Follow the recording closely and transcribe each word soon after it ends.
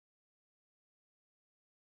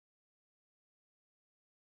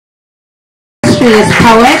poetry is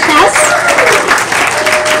poetess.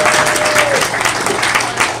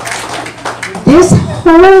 This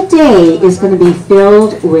whole day is going to be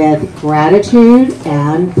filled with gratitude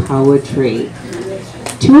and poetry.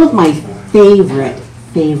 Two of my favorite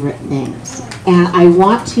things. And I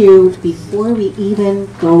want to, before we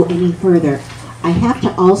even go any further, I have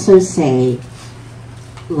to also say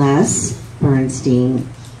Les Bernstein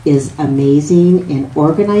is amazing in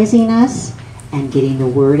organizing us and getting the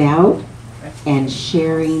word out and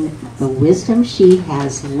sharing the wisdom she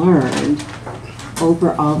has learned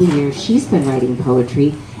over all the years she's been writing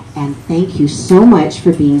poetry. And thank you so much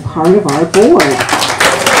for being part of our board.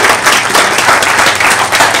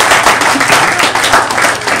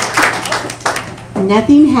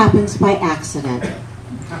 Nothing happens by accident.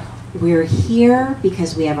 We're here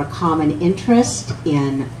because we have a common interest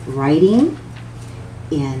in writing,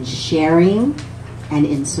 in sharing, and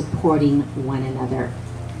in supporting one another.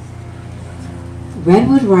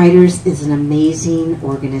 Redwood Writers is an amazing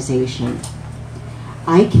organization.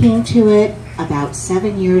 I came to it about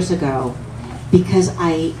 7 years ago because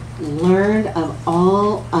I learned of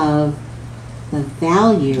all of the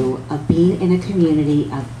value of being in a community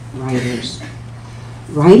of writers.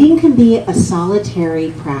 Writing can be a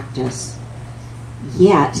solitary practice,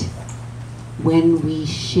 yet when we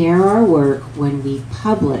share our work, when we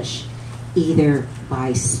publish, either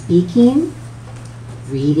by speaking,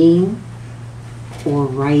 reading, or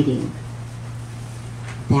writing,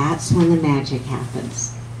 that's when the magic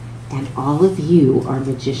happens. And all of you are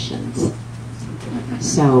magicians.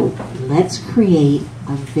 So let's create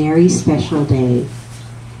a very special day.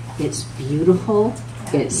 It's beautiful.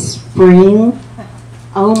 It's spring.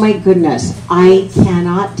 Oh my goodness. I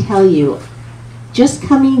cannot tell you. Just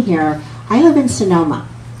coming here, I live in Sonoma.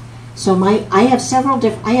 So I have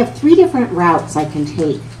 3 different routes I can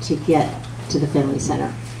take to get to the Finley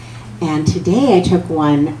Center. And today I took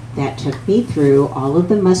one that took me through all of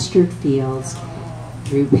the mustard fields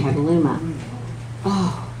through Petaluma.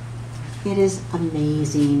 Oh, it is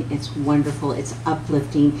amazing. It's wonderful. It's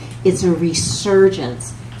uplifting. It's a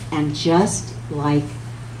resurgence. And just like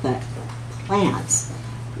the plants,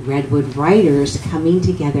 Redwood Writers coming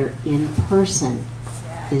together in person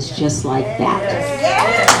is just like that.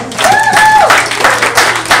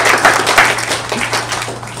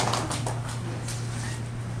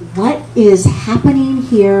 What is happening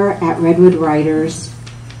here at Redwood Writers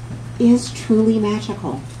is truly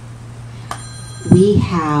magical. We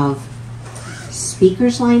have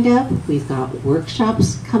speakers lined up. We've got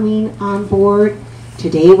workshops coming on board.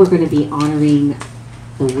 Today we're going to be honoring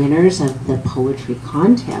the winners of the poetry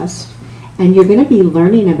contest, and you're going to be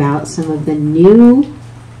learning about some of the new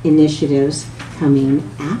initiatives coming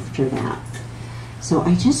after that. So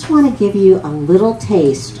I just want to give you a little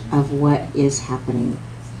taste of what is happening.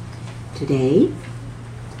 Today,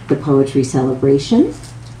 the Poetry Celebration,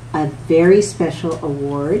 a very special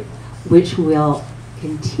award which will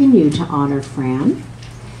continue to honor Fran,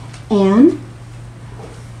 and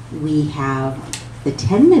we have the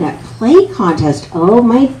 10-minute play contest. Oh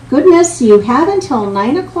my goodness, you have until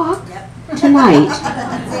 9 o'clock tonight.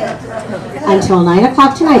 Until 9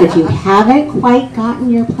 o'clock tonight. If you haven't quite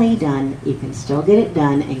gotten your play done, you can still get it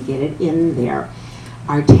done and get it in there.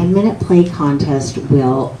 Our 10-minute play contest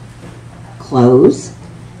will close,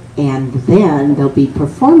 and then they'll be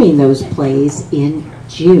performing those plays in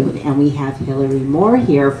June. And we have Hillary Moore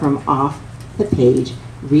here from Off the Page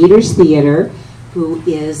Readers Theater, who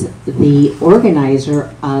is the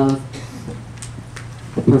organizer of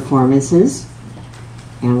the performances,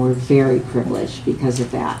 and we're very privileged because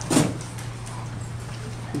of that.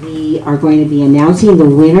 We are going to be announcing the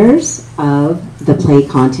winners of the play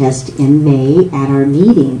contest in May at our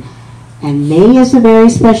meeting. And May is a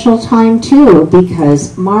very special time too,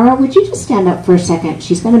 because Mara, would you just stand up for a second?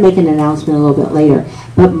 She's going to make an announcement a little bit later.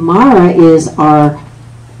 But Mara is our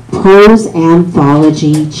prose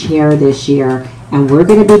anthology chair this year, and we're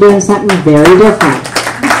going to be doing something very different.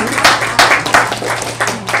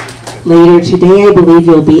 Later today, I believe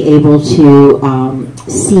you'll be able to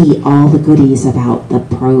see all the goodies about the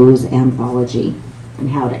prose anthology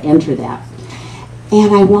and how to enter that.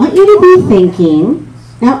 And I want you to be thinking,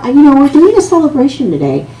 now, you know, we're doing a celebration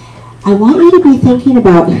today. I want you to be thinking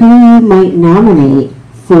about who you might nominate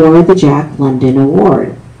for the Jack London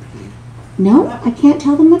Award. No, I can't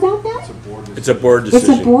tell them about that? It's a board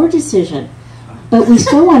decision. It's a board decision. But we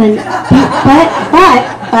still want to,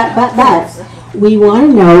 but we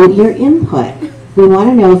want to know your input. We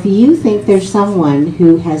want to know if you think there's someone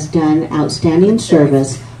who has done outstanding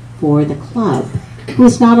service for the club who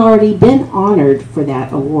has not already been honored for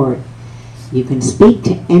that award. You can speak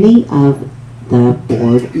to any of the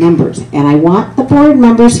board members. And I want the board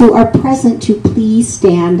members who are present to please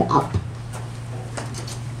stand up.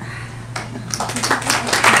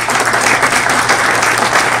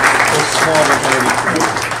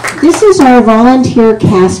 This is our volunteer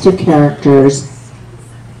cast of characters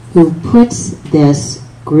who puts this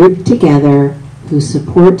group together, who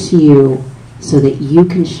supports you so that you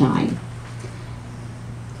can shine.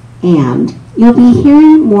 And you'll be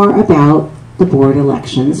hearing more about the board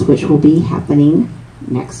elections, which will be happening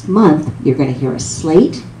next month. You're going to hear a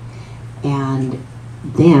slate, and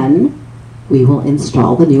then we will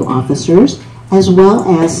install the new officers, as well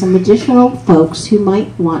as some additional folks who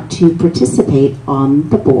might want to participate on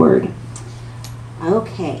the board.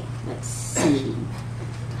 Okay, let's see.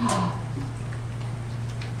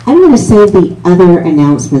 I'm going to save the other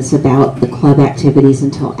announcements about the club activities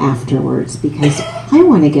until afterwards, because I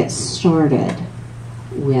want to get started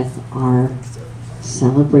with our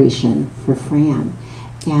celebration for Fran.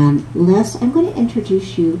 And Les, I'm going to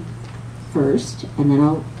introduce you first, and then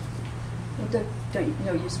I'll...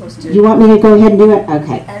 No, you're supposed to. You want me to go ahead and do it?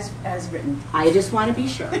 Okay. As written. I just want to be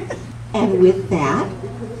sure. And with that,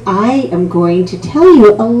 I am going to tell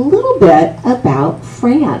you a little bit about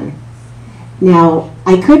Fran. Now,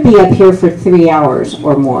 I could be up here for 3 hours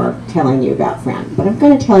or more telling you about Fran, but I'm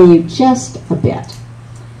going to tell you just a bit.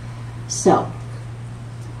 So,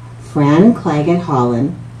 Fran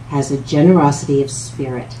Claggett-Holland has a generosity of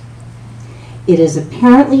spirit. It is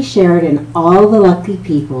apparently shared in all the lucky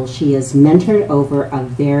people she has mentored over a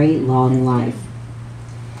very long life.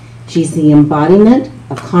 She's the embodiment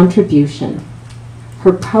of contribution.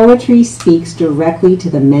 Her poetry speaks directly to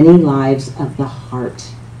the many lives of the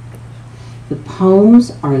heart. The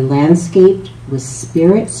poems are landscaped with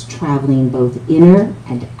spirits traveling both inner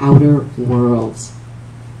and outer worlds.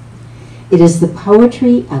 It is the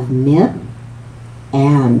poetry of myth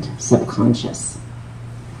and subconscious.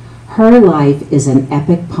 Her life is an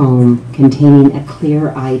epic poem containing a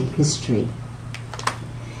clear-eyed history.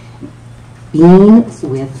 Being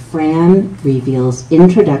with Fran reveals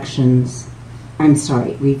instructions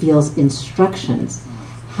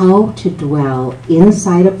how to dwell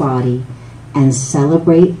inside a body and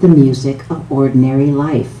celebrate the music of ordinary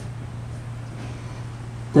life.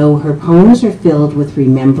 Though her poems are filled with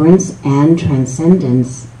remembrance and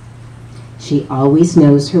transcendence, she always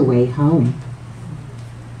knows her way home.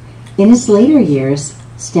 In his later years,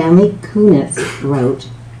 Stanley Kunitz wrote,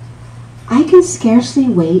 "I can scarcely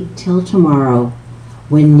wait till tomorrow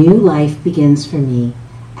when new life begins for me,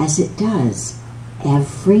 as it does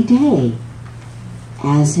every day,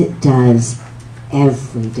 as it does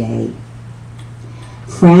every day."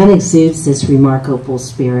 Fran exudes this remarkable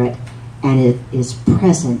spirit, and it is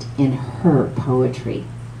present in her poetry.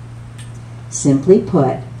 Simply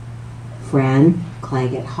put, Fran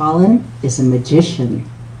Claggett-Holland is a magician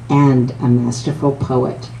and a masterful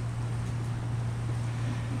poet.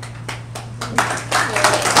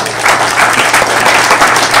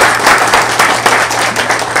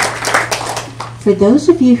 For those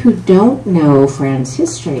of you who don't know Fran's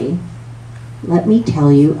history, let me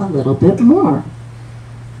tell you a little bit more.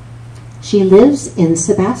 She lives in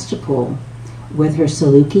Sebastopol with her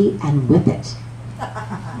Saluki and Whippet.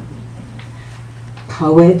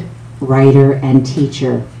 Poet, writer, and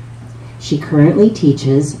teacher. She currently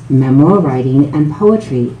teaches memoir writing and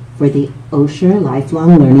poetry for the Osher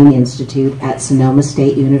Lifelong Learning Institute at Sonoma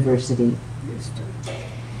State University.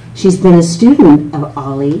 She's been a student of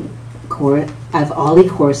OLLI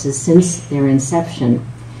courses since their inception,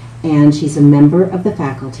 and she's a member of the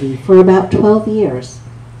faculty for about 12 years,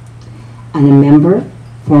 and a member,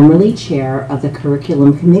 formerly chair of the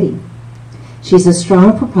curriculum committee. She's a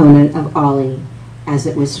strong proponent of OLLI, as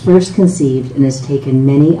it was first conceived, and has taken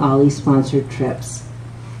many OLLI-sponsored trips.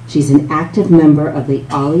 She's an active member of the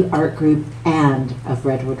OLLI Art Group and of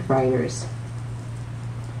Redwood Writers.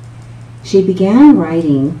 She began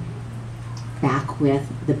writing back with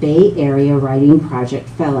the Bay Area Writing Project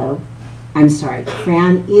Fellow.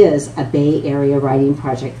 Fran is a Bay Area Writing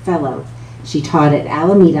Project Fellow. She taught at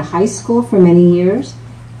Alameda High School for many years,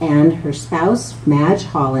 and her spouse, Madge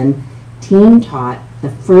Holland, team taught the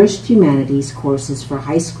first humanities courses for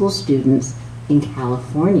high school students in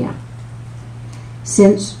California.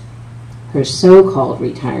 Since her so-called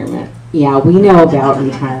retirement, yeah, we know about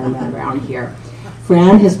retirement around here,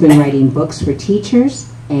 Fran has been writing books for teachers,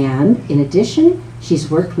 and in addition, she's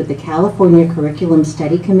worked with the California Curriculum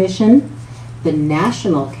Study Commission, the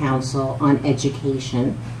National Council on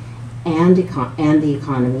Education and the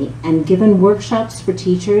Economy, and given workshops for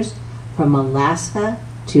teachers from Alaska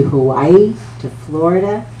to Hawaii to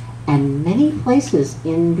Florida and many places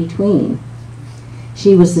in between.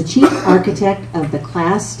 She was the chief architect of the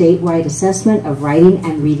class statewide assessment of writing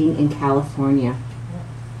and reading in California.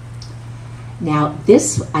 Now,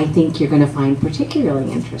 this I think you're going to find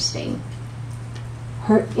particularly interesting.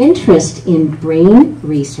 Her interest in brain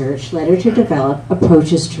research led her to develop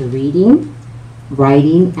approaches to reading,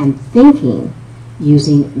 writing, and thinking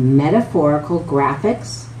using metaphorical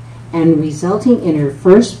graphics, and resulting in her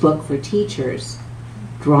first book for teachers,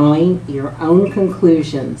 Drawing Your Own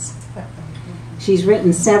Conclusions. She's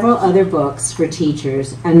written several other books for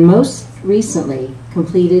teachers, and most recently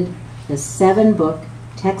completed the 7-book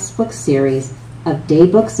textbook series of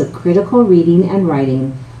Daybooks of Critical Reading and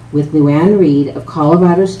Writing with Luann Reed of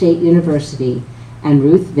Colorado State University and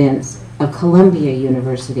Ruth Vince of Columbia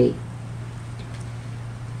University.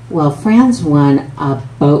 Well, Fran's won a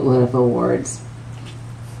boatload of awards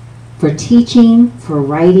for teaching, for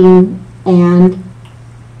writing, and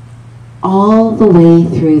all the way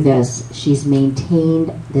through this, she's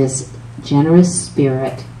maintained this generous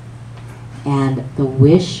spirit and the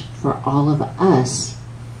wish for all of us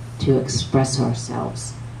to express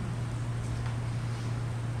ourselves.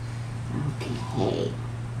 Okay.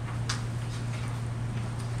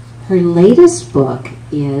 Her latest book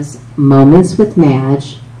is Moments with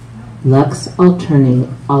Madge, Lux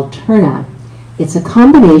Alterna. It's a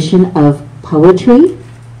combination of poetry,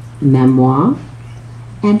 memoir,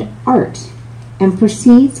 and art, and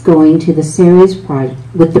proceeds going to the Ceres project,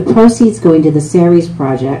 with the proceeds going to the Ceres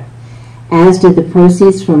project, as did the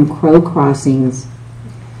proceeds from Crow Crossings.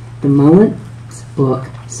 The Moments book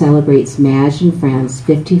celebrates Madge and Fran's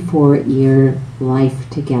 54-year life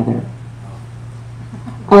together.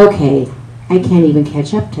 Okay, I can't even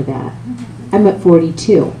catch up to that. I'm at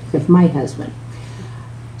 42 with my husband.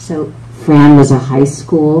 So Fran was a high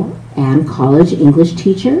school and college English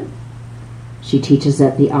teacher. She teaches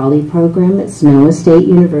at the OLLI program at Sonoma State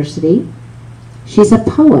University. She's a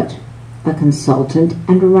poet, a consultant,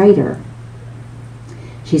 and a writer.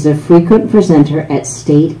 She's a frequent presenter at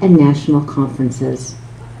state and national conferences.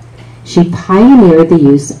 She pioneered the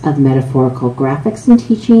use of metaphorical graphics in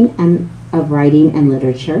teaching and of writing and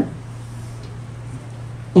literature.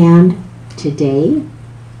 And today,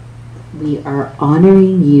 we are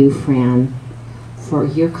honoring you, Fran, for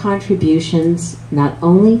your contributions not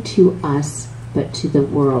only to us, but to the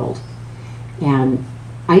world. And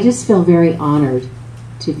I just feel very honored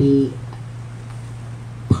to be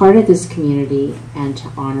part of this community and to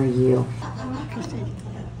honor you.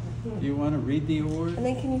 Do you want to read the award? And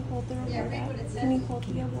then can you hold the award up? Can you hold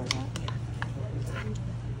the award up?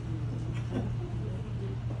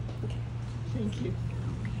 Thank you.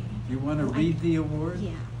 Do you want to read the award?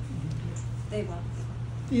 Yeah. They will.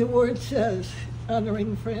 The award says,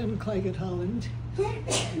 honoring Fran Claggett-Holland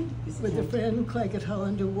with the Fran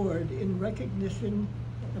Claggett-Holland Award in recognition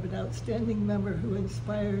of an outstanding member who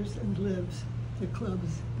inspires and lives the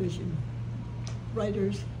club's vision.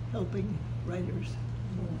 Writers helping writers.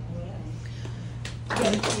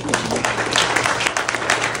 Thank you.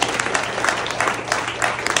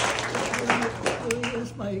 It really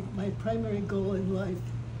is my primary goal in life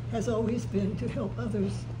has always been to help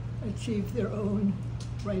others achieve their own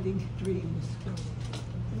writing dreams.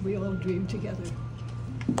 And we all dream together.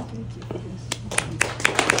 Thank you for this.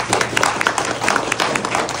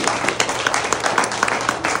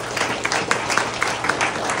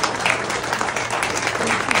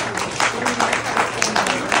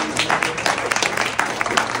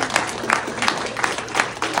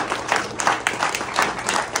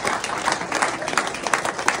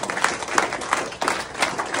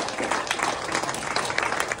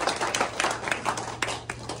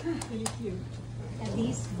 And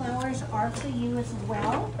these flowers are for you as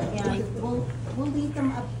well, and we'll leave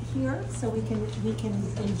them up here so we can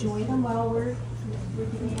enjoy them while we're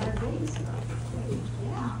doing our days.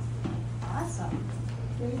 Yeah, awesome.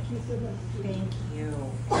 Thank you so much. Thank you.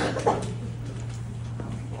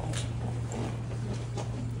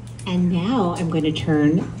 And now I'm going to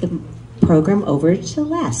turn the program over to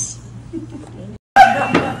Les.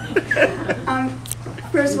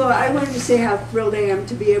 First of all, I wanted to say how thrilled I am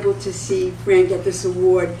to be able to see Fran get this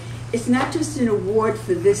award. It's not just an award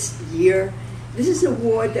for this year. This is an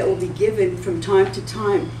award that will be given from time to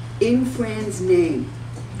time in Fran's name.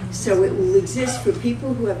 So it will exist for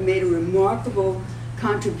people who have made a remarkable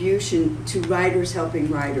contribution to writers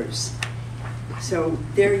helping writers. So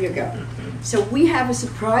there you go. So we have a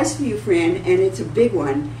surprise for you, Fran, and it's a big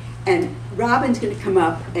one. And Robin's going to come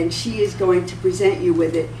up, and she is going to present you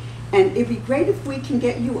with it. And it'd be great if we can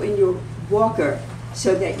get you in your walker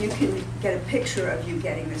so that you can get a picture of you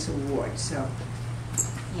getting this award. So,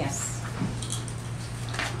 Yes.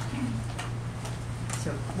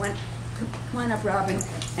 so when, come on up, Robin,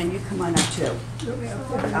 and you come on up too.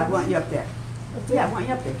 I want you up there. Yeah, I want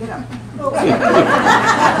you up there. Get up.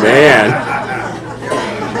 Man.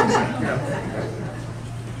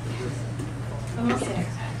 Okay.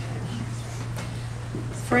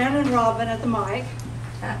 Fran and Robin at the mic.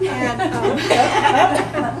 And,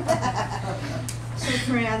 so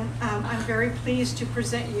Fran, I'm very pleased to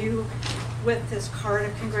present you with this card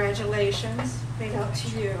of congratulations made out to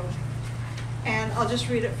you. And I'll just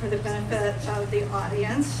read it for the benefit of the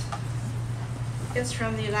audience. It's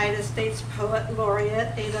from the United States Poet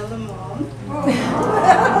Laureate Ada Limon.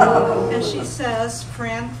 And she says,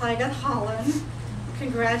 Fran Claggett-Holland,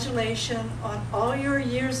 congratulations on all your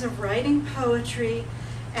years of writing poetry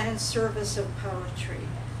and in service of poetry.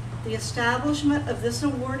 The establishment of this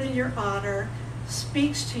award in your honor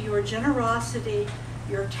speaks to your generosity,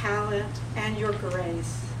 your talent, and your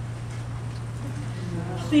grace.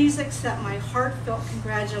 Please accept my heartfelt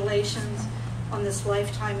congratulations on this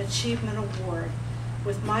Lifetime Achievement Award.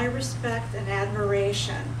 With my respect and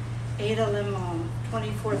admiration, Ada Limon,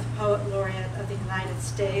 24th Poet Laureate of the United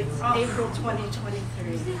States, April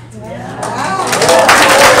 2023.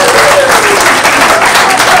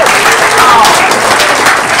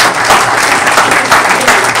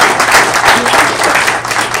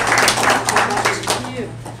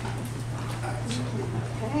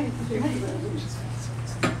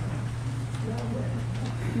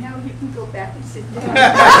 Now you can go back and sit down.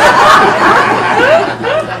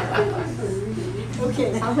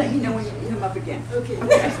 Okay, I'll let you know when you come up again. Okay.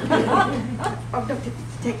 Oh, don't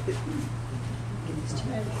take this. Give this to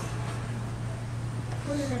me.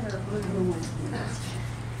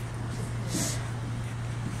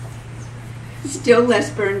 Still Les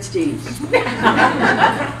Bernstein.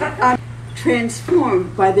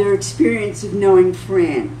 Transformed by their experience of knowing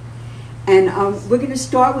Fran. And we're going to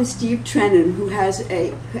start with Steve Trennan, who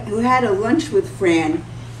had a lunch with Fran,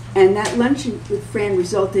 and that lunch with Fran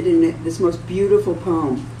resulted in this most beautiful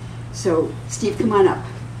poem. So, Steve, come on up.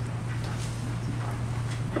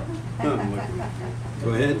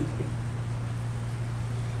 Go ahead.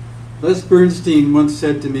 Les Bernstein once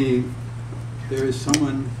said to me, there is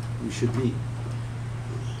someone you should meet.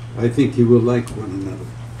 I think you will like one another.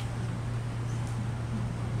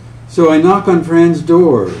 So I knock on Fran's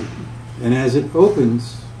door, and as it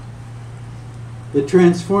opens, it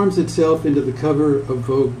transforms itself into the cover of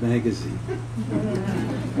Vogue magazine.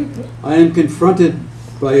 I am confronted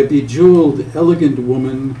by a bejeweled, elegant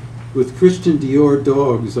woman with Christian Dior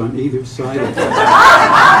dogs on either side of her,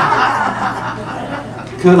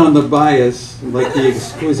 cut on the bias like the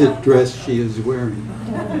exquisite dress she is wearing.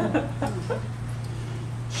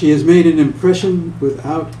 She has made an impression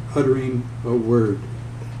without uttering a word.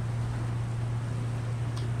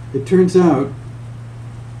 It turns out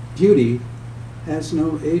beauty has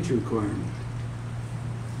no age requirement.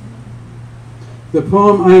 The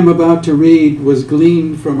poem I am about to read was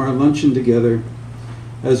gleaned from our luncheon together,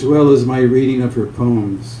 as well as my reading of her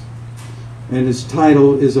poems, and its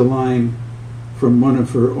title is a line from one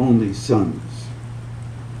of her only sons.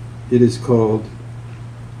 It is called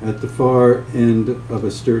At the Far End of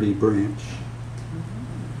a Sturdy Branch.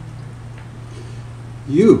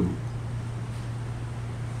 You,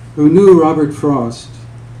 who knew Robert Frost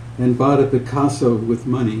and bought a Picasso with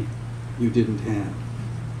money you didn't have,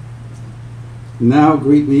 now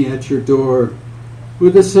greet me at your door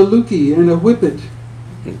with a saluki and a whippet,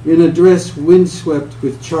 in a dress windswept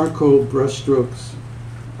with charcoal brushstrokes,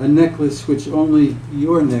 a necklace which only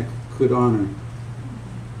your neck could honor,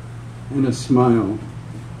 and a smile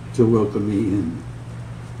to welcome me in.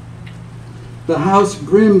 The house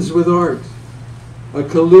brims with art. A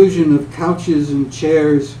collusion of couches and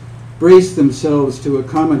chairs brace themselves to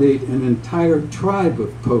accommodate an entire tribe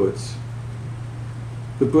of poets.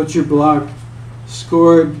 The butcher block,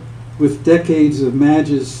 scored with decades of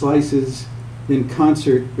Madge's slices in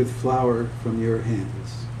concert with flour from your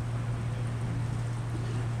hands.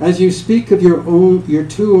 As you speak of your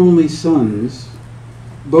two only sons,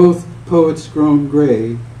 both poets grown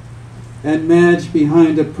gray, and Madge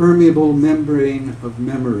behind a permeable membrane of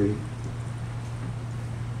memory,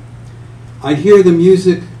 I hear the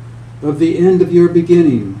music of the end of your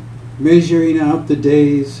beginning, measuring out the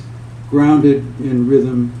days, grounded in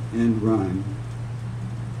rhythm and rhyme.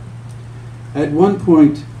 At one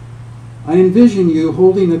point, I envision you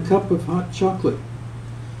holding a cup of hot chocolate,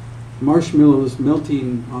 marshmallows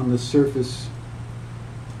melting on the surface,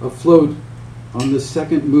 afloat on the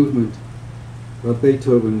second movement of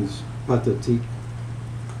Beethoven's Pathetique.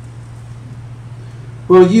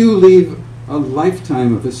 While you leave a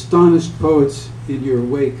lifetime of astonished poets in your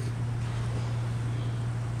wake,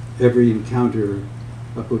 every encounter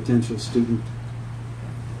a potential student.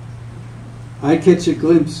 I catch a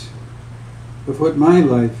glimpse of what my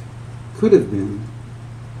life could have been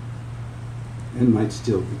and might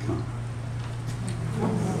still become.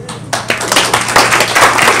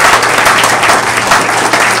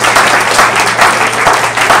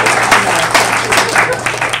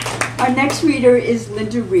 Our next reader is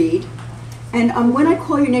Linda Reed. And when I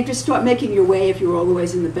call your name, just start making your way if you're all the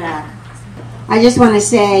ways in the back. I just want to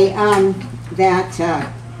say that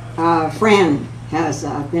Fran has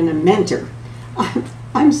been a mentor.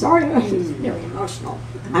 I'm sorry, I'm very emotional.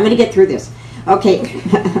 I'm going to get through this. Okay,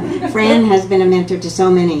 Fran has been a mentor to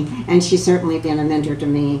so many, and she's certainly been a mentor to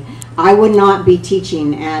me. I would not be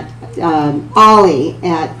teaching at Ollie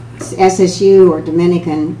at SSU or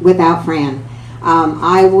Dominican without Fran.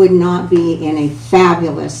 I would not be in a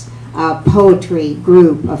fabulous poetry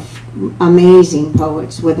group of amazing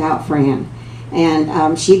poets without Fran.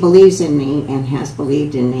 And she believes in me and has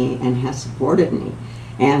believed in me and has supported me.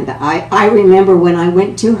 And I remember when I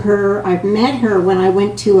went to her, I met her when I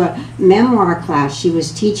went to a memoir class. She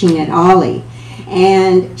was teaching at Ollie.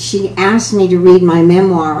 And she asked me to read my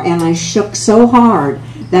memoir, and I shook so hard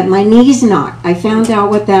that my knees knocked. I found out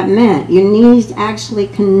what that meant. Your knees actually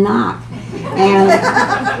can knock.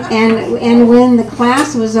 And when the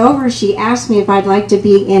class was over, she asked me if I'd like to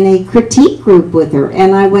be in a critique group with her.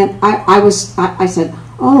 And I went, I said,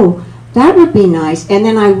 oh, that would be nice. And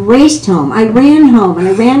then I raced home. I ran home and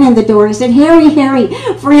I ran in the door and I said, Harry,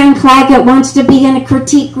 Fran Claggett wants to be in a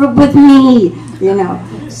critique group with me. You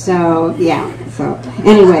know, so yeah. So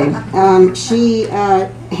anyway, she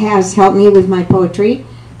has helped me with my poetry.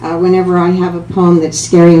 Whenever I have a poem that's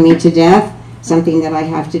scaring me to death, something that I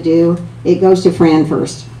have to do, it goes to Fran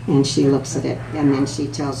first, and she looks at it, and then she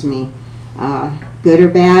tells me good or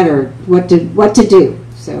bad or what to do.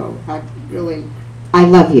 So I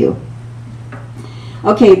love you.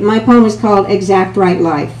 Okay, my poem is called Exact Right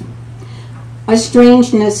Life. A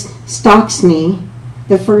strangeness stalks me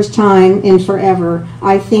the first time in forever.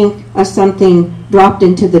 I think of something dropped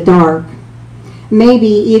into the dark, maybe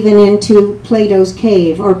even into Plato's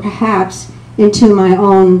cave, or perhaps into my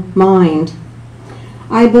own mind.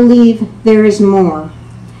 I believe there is more.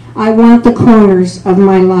 I want the corners of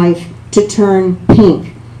my life to turn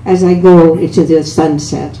pink as I go into the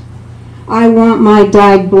sunset. I want my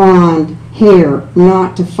dyed blonde hair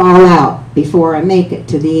not to fall out before I make it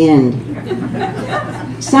to the end.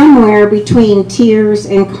 Somewhere between tears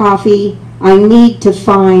and coffee, I need to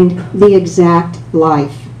find the exact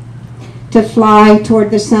life. To fly toward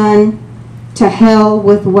the sun, to hell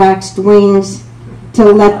with waxed wings, to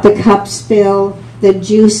let the cup spill, the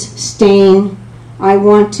juice stain. I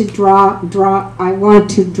want to I want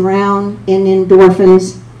to drown in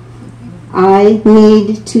endorphins. I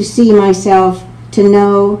need to see myself, to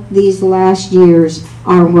know these last years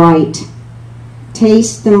are right.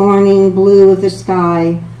 Taste the morning blue of the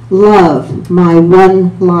sky, love my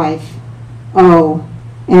one life. Oh,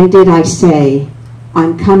 and did I say,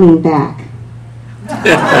 I'm coming back.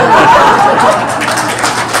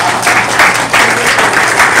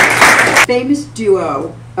 Famous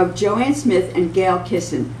duo of Joanne Smith and Gail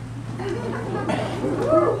Kissin.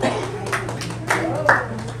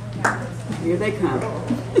 Here they come.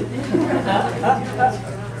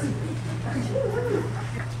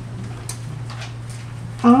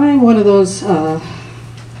 I'm one of those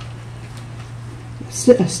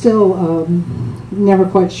still never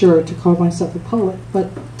quite sure to call myself a poet, but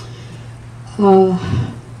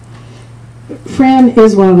Fran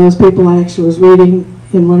is one of those people. I actually was reading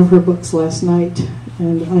in one of her books last night,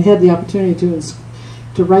 and I had the opportunity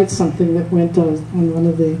to write something that went on one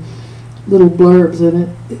of the little blurbs in it,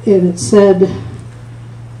 and it said,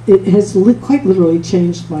 it has quite literally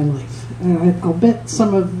changed my life. And I'll bet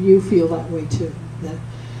some of you feel that way too, that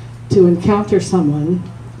to encounter someone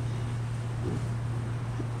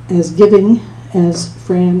as giving as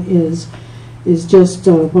Fran is just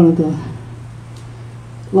one of the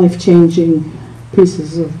life-changing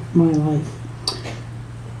pieces of my life.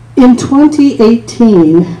 In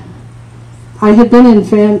 2018, I had been in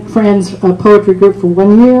Fran's poetry group for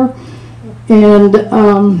 1 year, and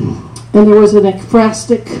there was an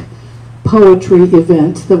ekphrastic poetry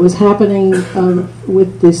event that was happening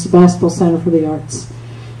with the Sebastopol Center for the Arts.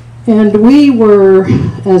 And we were,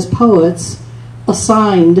 as poets,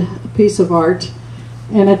 assigned a piece of art,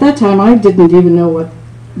 and at that time I didn't even know what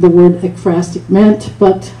the word ekphrastic meant,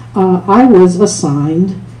 but I was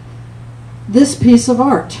assigned this piece of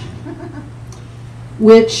art,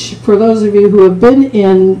 which, for those of you who have been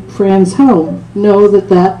in Fran's home, know that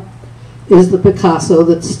that is the Picasso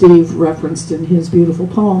that Steve referenced in his beautiful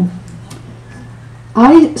poem.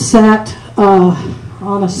 I sat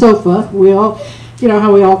on a sofa. We all, you know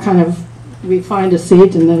how we all kind of, we find a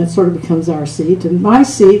seat and then it sort of becomes our seat. And my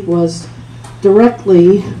seat was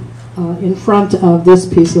directly in front of this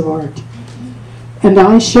piece of art. And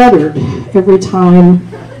I shuddered every time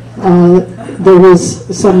there was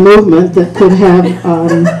some movement that could have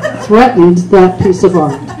threatened that piece of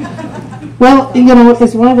art. Well, you know,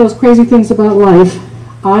 it's one of those crazy things about life.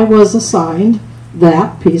 I was assigned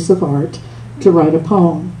that piece of art to write a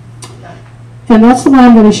poem. And that's the one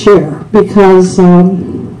I'm going to share, because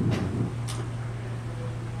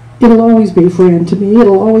it'll always be Fran to me.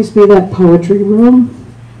 It'll always be that poetry room.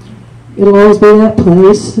 It'll always be that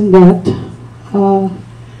place, and that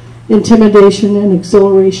intimidation and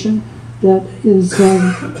exhilaration that is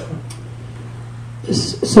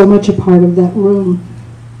so much a part of that room.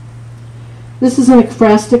 This is an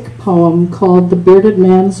ekphrastic poem called The Bearded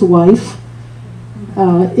Man's Wife.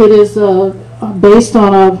 It is based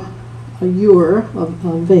on a ewer, a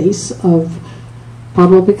vase of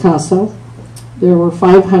Pablo Picasso. There were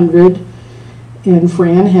 500, and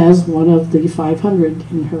Fran has one of the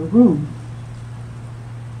 500 in her room.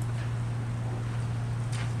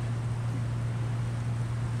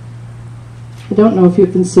 I don't know if you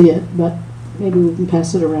can see it, but maybe we can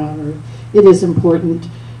pass it around. Or it is important.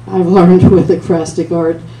 I've learned with ekphrastic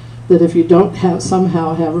art that if you don't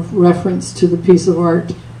somehow have a reference to the piece of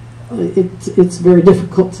art, it's very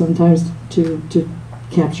difficult sometimes to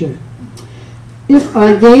capture it. If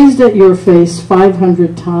I gazed at your face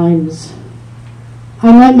 500 times,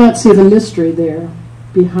 I might not see the mystery there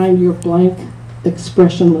behind your blank,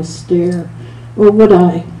 expressionless stare. Or would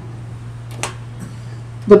I?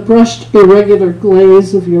 The brushed, irregular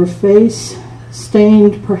glaze of your face,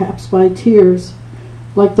 stained perhaps by tears,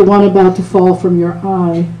 like the one about to fall from your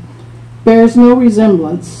eye, bears no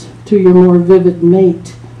resemblance to your more vivid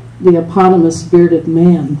mate, the eponymous bearded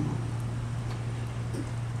man.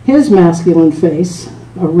 His masculine face,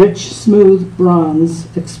 a rich, smooth bronze,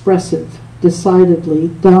 expressive, decidedly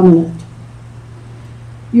dominant.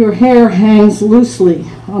 Your hair hangs loosely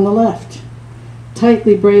on the left,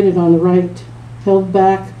 tightly braided on the right, held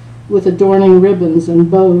back with adorning ribbons and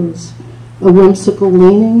bows, a whimsical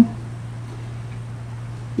leaning.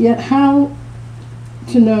 Yet how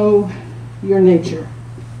to know your nature,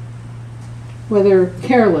 whether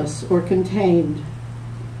careless or contained?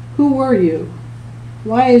 Who were you?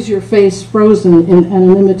 Why is your face frozen in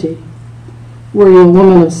anonymity? Were you a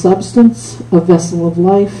woman of substance, a vessel of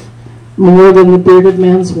life, more than the bearded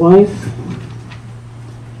man's wife?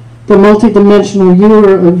 The multidimensional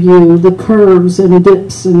ewer of you, the curves and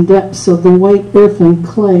dips and depths of the white earth and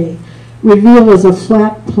clay, reveal as a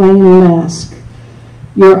flat, plain mask.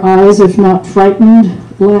 Your eyes, if not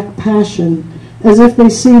frightened, lack passion, as if they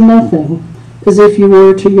see nothing, as if you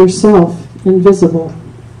were to yourself invisible.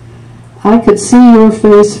 I could see your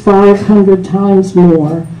face 500 times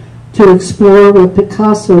more to explore what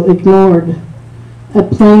Picasso ignored. A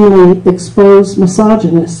plainly exposed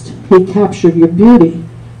misogynist, he captured your beauty.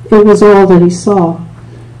 It was all that he saw.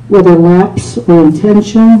 Whether lapse or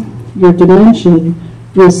intention, your dimension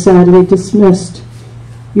was sadly dismissed.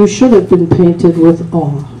 You should have been painted with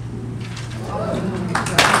awe.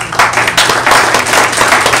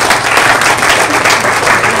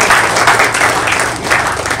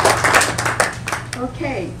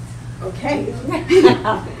 Okay.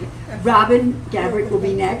 Robin Gabbert will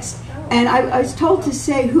be next. And I was told to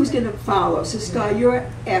say who's going to follow. So, Scott, you're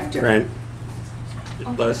after. Right.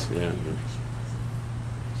 Plus, yeah.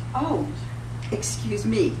 Oh, excuse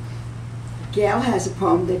me. Gail has a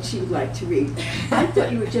poem that she would like to read. I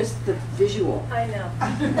thought you were just the visual. I know.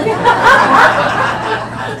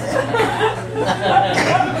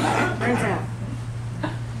 Turns out.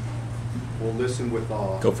 We'll listen with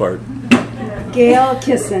awe. Go for it. Gail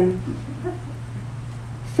Kissin,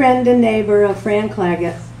 friend and neighbor of Fran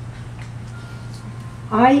Claggett.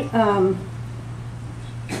 I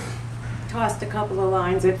tossed a couple of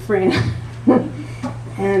lines at Fran,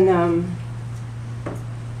 and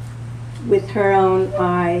with her own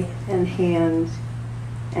eye and hand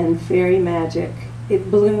and fairy magic, it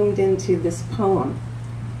bloomed into this poem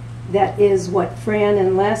that is what Fran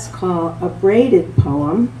and Les call a braided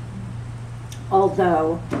poem,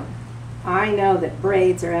 although I know that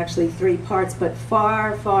braids are actually 3 parts, but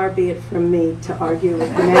far, far be it from me to argue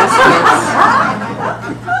with the masters.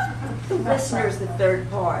 The listener's the 3rd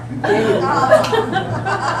part.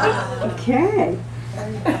 Okay.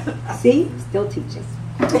 See? Still teaching.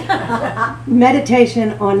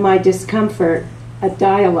 Meditation on my discomfort, a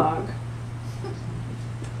dialogue.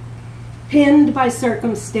 Pinned by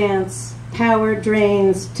circumstance, power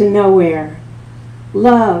drains to nowhere.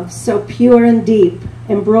 Love so pure and deep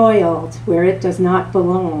embroiled where it does not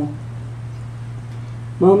belong.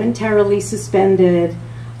 Momentarily suspended,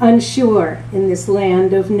 unsure in this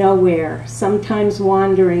land of nowhere, sometimes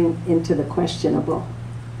wandering into the questionable.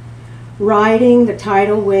 Riding the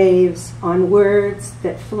tidal waves on words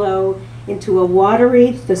that flow into a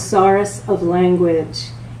watery thesaurus of language,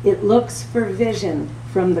 it looks for vision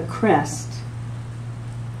from the crest.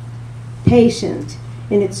 Patient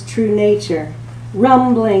in its true nature,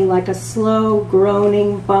 rumbling like a slow,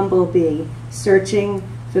 groaning bumblebee, searching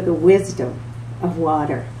for the wisdom of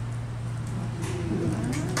water.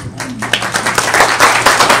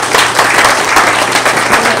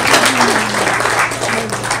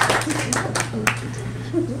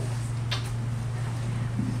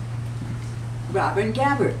 Robin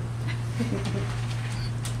Gabbard.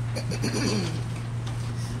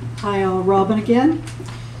 Hi, all. Robin again.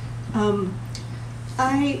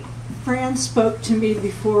 Fran spoke to me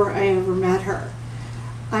before I ever met her.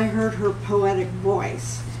 I heard her poetic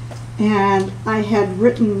voice, and I had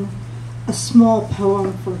written a small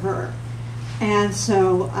poem for her. And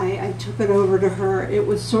so I took it over to her.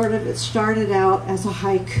 It started out as a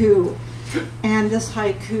haiku, and this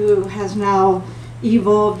haiku has now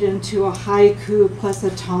evolved into a haiku plus a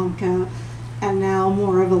tanka, and now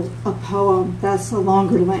more of a poem that's a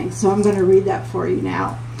longer length. So I'm going to read that for you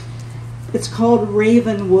now. It's called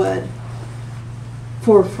Ravenwood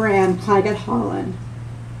for Fran Claggett-Holland.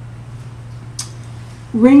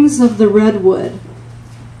 Rings of the redwood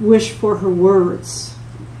wish for her words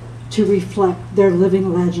to reflect their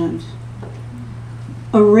living legend.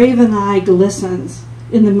 A raven eye glistens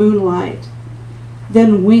in the moonlight,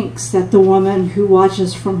 then winks at the woman who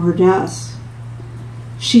watches from her desk.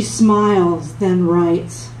 She smiles, then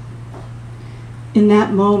writes. In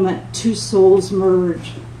that moment, two souls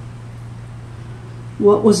merge.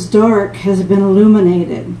 What was dark has been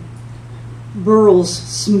illuminated, burls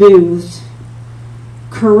smoothed,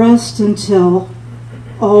 caressed until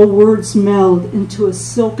all words meld into a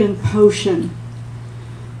silken potion,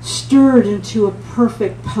 stirred into a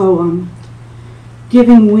perfect poem,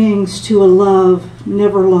 giving wings to a love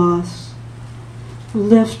never lost.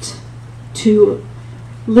 Lift to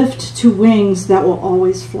wings that will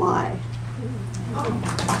always fly.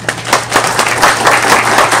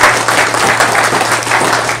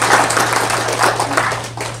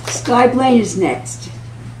 Sky Blaine is next.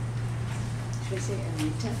 Should I say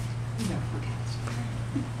Anita? No. Okay.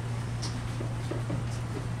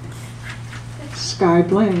 Sky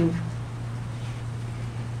Blaine.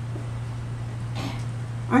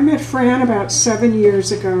 I met Fran about 7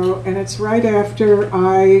 years ago, and it's right after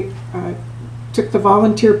I took the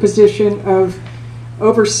volunteer position of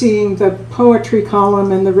overseeing the poetry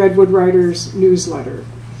column in the Redwood Writers newsletter.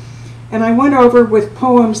 And I went over with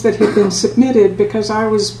poems that had been submitted because I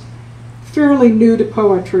was fairly new to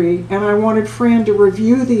poetry, and I wanted Fran to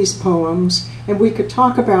review these poems, and we could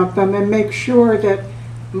talk about them and make sure that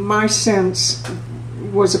my sense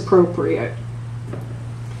was appropriate.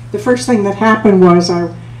 The first thing that happened was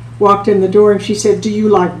I walked in the door and she said, "Do you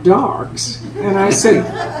like dogs?" And I said,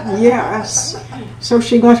 "Yes." So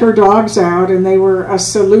she let her dogs out, and they were a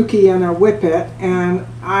Saluki and a Whippet, and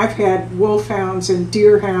I've had wolfhounds and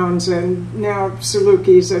deerhounds and now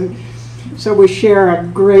Salukis, and so we share a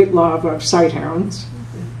great love of sighthounds.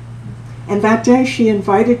 And that day she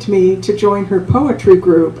invited me to join her poetry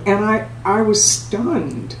group, and I was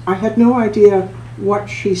stunned. I had no idea what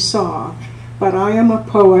she saw, but I am a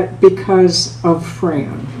poet because of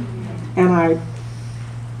Fran. And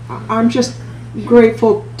I'm just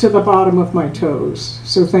grateful to the bottom of my toes.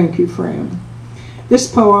 So thank you, Fran. This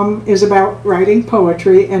poem is about writing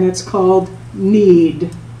poetry, and it's called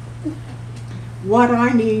Need. What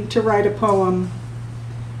I need to write a poem: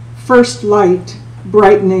 first light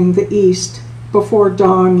brightening the east before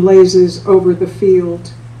dawn lazes over the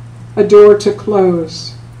field, a door to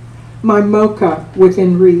close, my mocha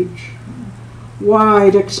within reach,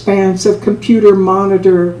 wide expanse of computer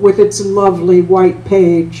monitor with its lovely white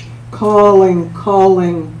page, calling,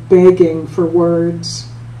 calling, begging for words.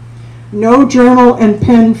 No journal and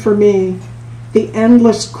pen for me, the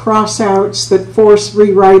endless cross-outs that force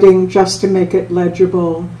rewriting just to make it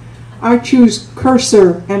legible. I choose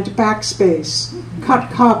cursor and backspace, cut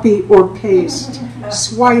copy or paste,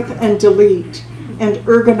 swipe and delete, and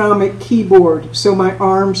ergonomic keyboard so my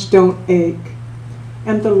arms don't ache.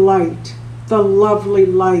 And the light, the lovely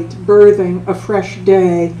light, birthing a fresh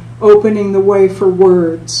day, opening the way for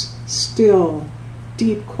words, still,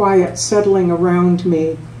 deep quiet settling around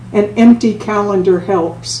me. An empty calendar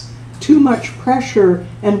helps. Too much pressure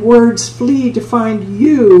and words flee to find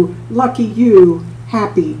you, lucky you,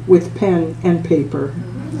 happy with pen and paper.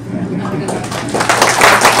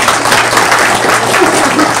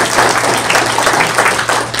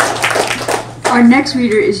 Our next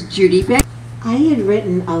reader is Judy Beck. I had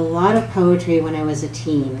written a lot of poetry when I was a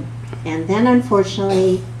teen, and then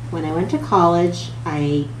unfortunately, when I went to college,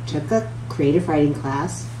 I took a creative writing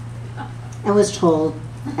class and was told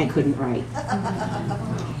I couldn't write.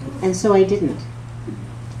 And so I didn't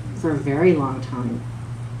for a very long time.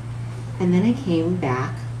 And then I came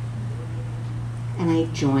back and I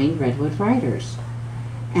joined Redwood Writers.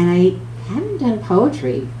 And I hadn't done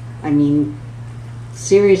poetry, I mean,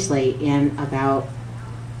 seriously, in about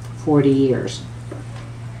 40 years.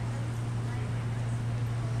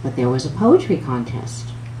 But there was a poetry contest,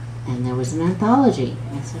 and there was an anthology.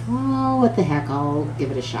 And I said, well, what the heck, I'll give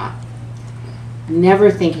it a shot. Never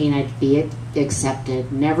thinking I'd be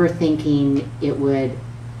accepted, never thinking it would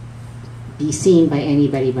be seen by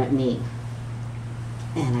anybody but me.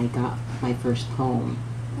 And I got my first poem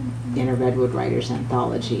in a Redwood Writers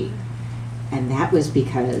anthology. And that was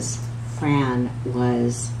because Fran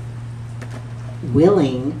was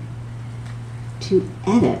willing to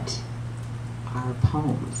edit our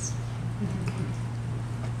poems.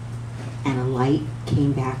 And a light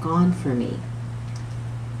came back on for me.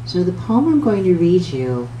 So the poem I'm going to read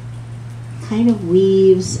you kind of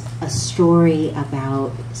weaves a story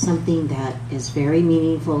about something that is very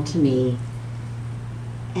meaningful to me,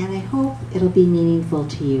 and I hope it'll be meaningful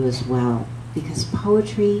to you as well, because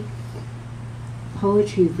poetry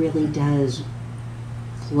really does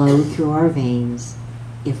flow through our veins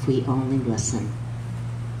if we only listen.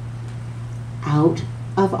 Out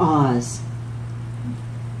of Oz,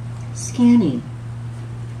 scanning,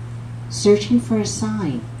 searching for a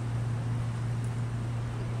sign.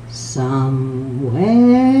 Somewhere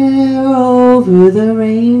over the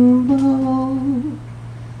rainbow,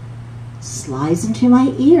 slides into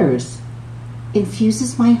my ears,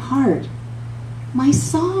 infuses my heart, my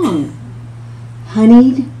song.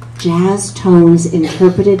 Honeyed jazz tones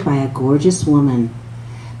interpreted by a gorgeous woman,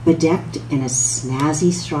 bedecked in a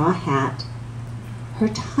snazzy straw hat. Her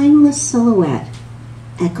timeless silhouette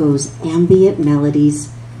echoes ambient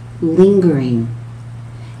melodies, lingering,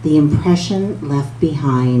 the impression left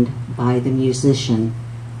behind by the musician.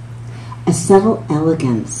 A subtle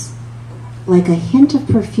elegance, like a hint of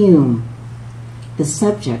perfume, the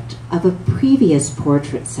subject of a previous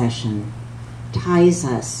portrait session, ties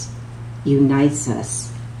us, unites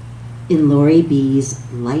us in Lori B's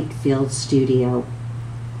light-filled studio.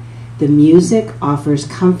 The music offers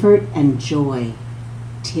comfort and joy,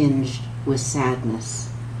 tinged with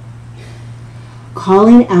sadness.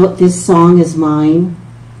 Calling out this song as mine,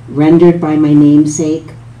 rendered by my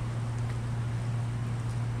namesake,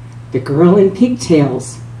 the girl in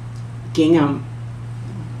pigtails, gingham,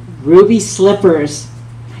 ruby slippers,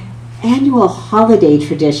 annual holiday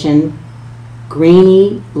tradition,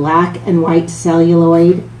 grainy black and white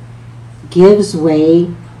celluloid, gives way,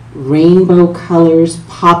 rainbow colors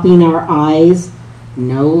popping our eyes,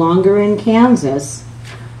 no longer in Kansas.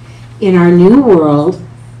 In our new world,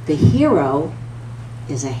 the hero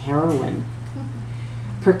is a heroine.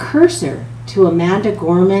 Precursor to Amanda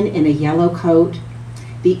Gorman in a yellow coat,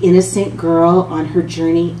 the innocent girl on her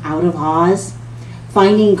journey out of Oz,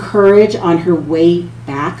 finding courage on her way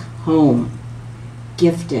back home,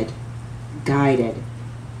 gifted, guided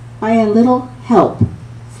by a little help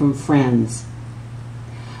from friends.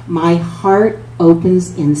 My heart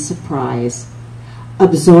opens in surprise,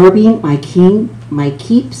 absorbing my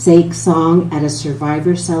keepsake song at a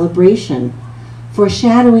survivor celebration,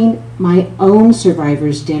 foreshadowing my own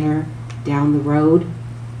survivor's dinner down the road.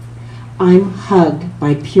 I'm hugged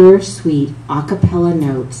by pure, sweet a cappella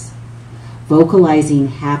notes, vocalizing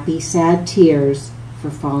happy, sad tears for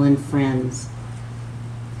fallen friends.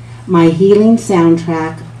 My healing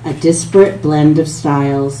soundtrack, a disparate blend of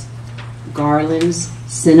styles, Garland's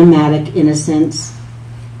cinematic innocence,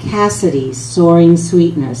 Cassidy's soaring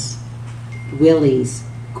sweetness, Willie's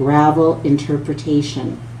gravel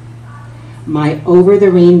interpretation. My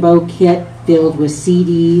over-the-rainbow kit filled with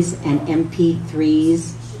CDs and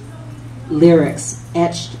MP3s, lyrics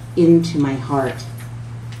etched into my heart.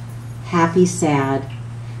 Happy, sad,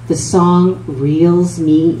 the song reels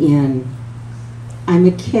me in. I'm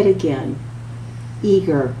a kid again,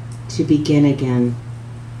 eager to begin again.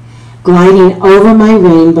 Gliding over my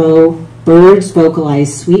rainbow, birds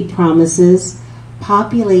vocalize sweet promises,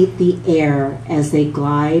 populate the air as they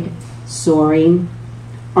glide, soaring,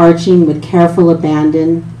 arching with careful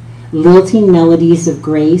abandon, lilting melodies of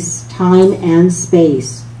grace, time and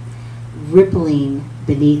space, rippling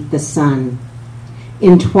beneath the sun.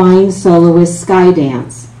 Entwined soloist sky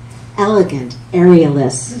dance, elegant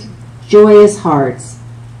aerialists, joyous hearts,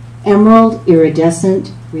 emerald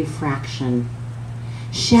iridescent refraction,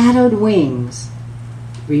 shadowed wings,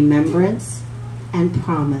 remembrance, and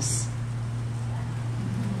promise.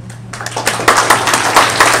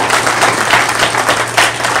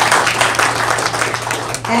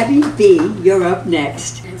 Abby B., you're up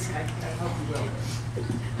next.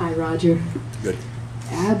 Hi, Roger. Good.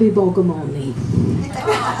 Abby Bogomolny.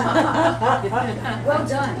 Well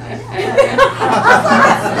done.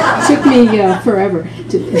 Took me forever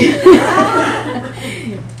to.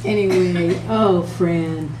 Anyway, oh,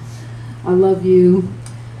 Fran, I love you.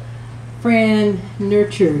 Fran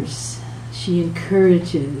nurtures, she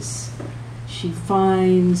encourages, she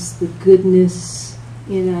finds the goodness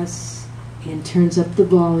in us and turns up the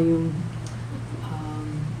volume.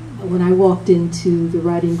 When I walked into the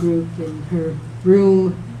writing group in her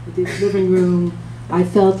room, the living room, I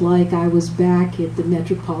felt like I was back at the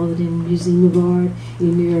Metropolitan Museum of Art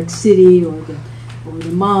in New York City, or the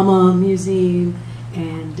MoMA Museum,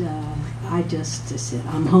 and I just said,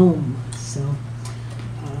 I'm home. So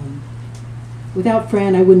without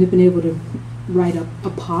Fran, I wouldn't have been able to write a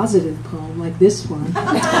positive poem like this one.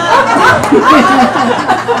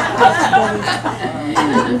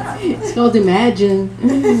 It's called Imagine.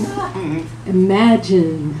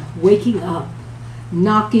 Imagine waking up,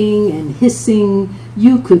 knocking and hissing.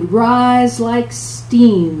 You could rise like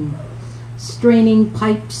steam, straining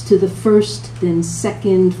pipes to the first, then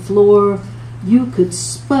second floor. You could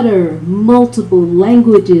sputter multiple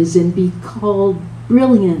languages and be called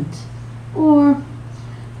brilliant. Or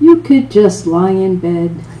you could just lie in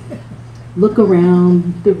bed, look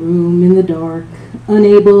around the room in the dark,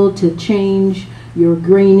 unable to change your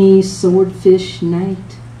grainy swordfish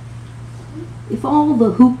night. If all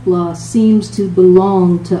the hoopla seems to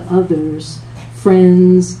belong to others,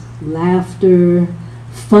 friends, laughter,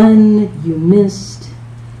 fun you missed,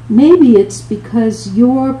 maybe it's because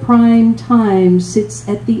your prime time sits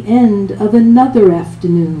at the end of another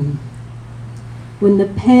afternoon. When the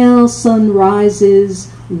pale sun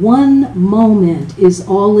rises, one moment is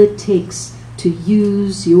all it takes to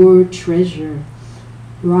use your treasure.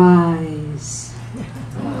 Rise.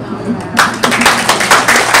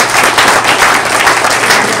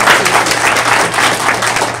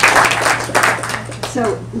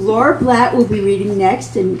 So Laura Blatt will be reading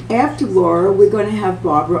next, and after Laura, we're going to have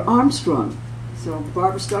Barbara Armstrong. So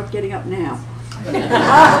Barbara, start getting up now.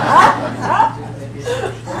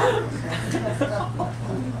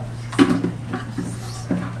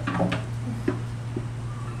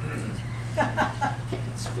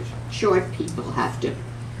 Short people have to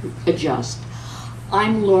adjust.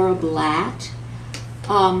 I'm Laura Blatt.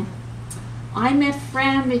 I met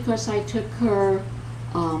Fran because I took her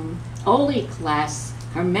OLE class,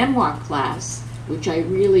 her memoir class, which I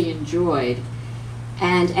really enjoyed.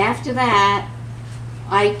 And after that,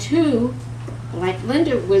 I too, like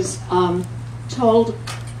Linda, was told,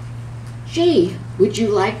 gee, would you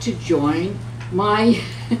like to join my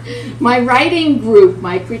my writing group,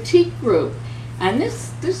 my critique group? And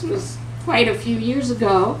this was quite a few years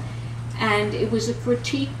ago, and it was a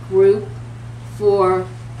critique group for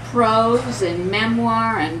prose and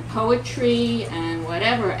memoir and poetry and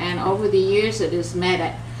whatever. And over the years, it has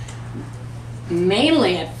met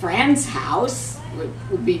mainly at Fran's house. It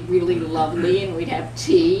would be really lovely, and we'd have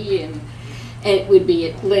tea, and it would be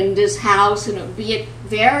at Linda's house, and it would be at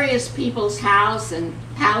various people's houses,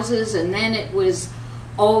 and then it was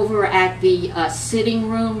over at the sitting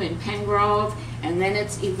room in Pengrove, and then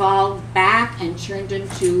it's evolved back and turned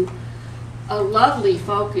into a lovely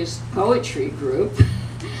focused poetry group.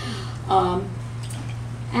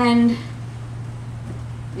 And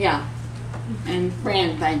yeah, and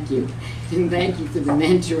Fran, thank you. And thank you for the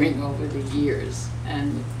mentoring over the years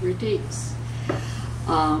and the critiques.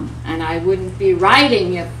 And I wouldn't be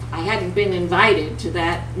writing if I hadn't been invited to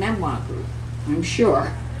that memoir group, I'm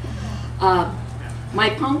sure. My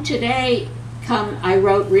poem today I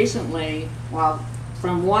wrote recently while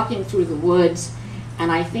from walking through the woods,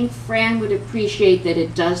 and I think Fran would appreciate that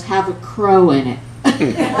it does have a crow in it.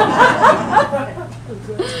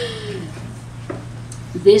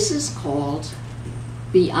 This is called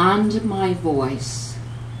Beyond My Voice.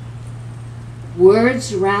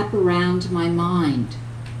 Words wrap around my mind,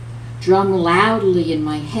 drum loudly in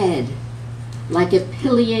my head, like a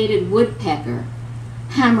pileated woodpecker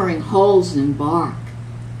hammering holes in bark.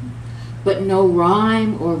 But no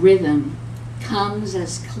rhyme or rhythm comes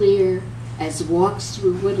as clear as walks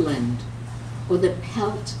through woodland or the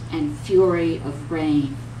pelt and fury of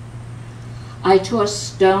rain. I toss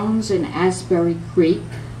stones in Asbury Creek,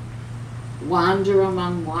 wander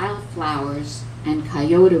among wildflowers and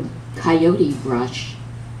coyote brush.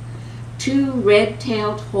 Two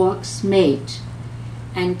red-tailed hawks mate,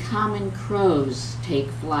 and common crows take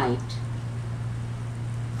flight.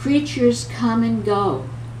 Creatures come and go,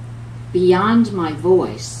 beyond my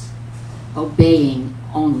voice, obeying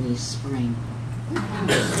only spring.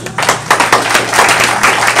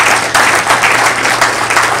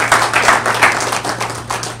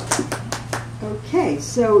 Okay,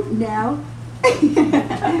 so now,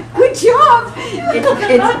 good job!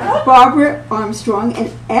 It's Barbara Armstrong,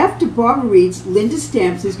 and after Barbara reads, Linda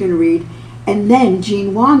Stamps is going to read, and then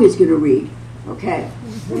Jean Wong is going to read. Okay.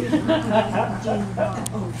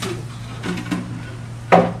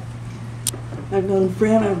 I've known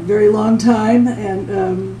Fran a very long time,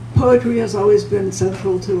 and poetry has always been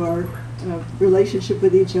central to our relationship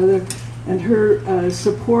with each other, and her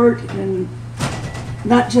support, and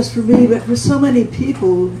not just for me, but for so many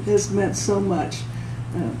people, has meant so much.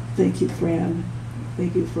 Thank you, Fran.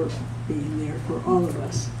 Thank you for being there for all of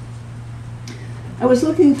us. I was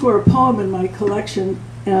looking for a poem in my collection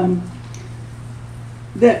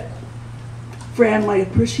that Fran might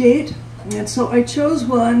appreciate, and so I chose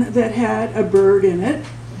one that had a bird in it,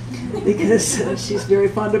 because she's very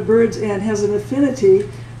fond of birds and has an affinity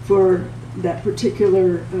for that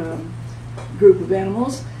particular group of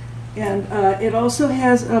animals. And it also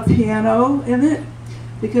has a piano in it,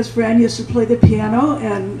 because Fran used to play the piano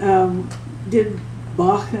and did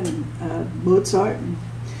Bach and Mozart.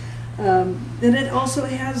 And it also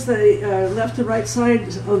has the left and right side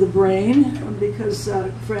of the brain, because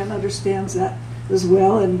Fran understands that as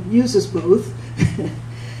well and uses both.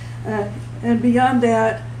 And beyond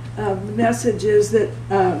that, the message is that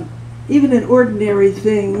even in ordinary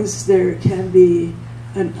things, there can be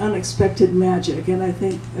an unexpected magic, and I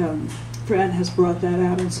think Fran has brought that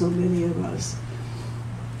out in so many of us.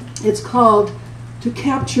 It's called To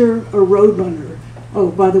Capture a Roadrunner. Oh,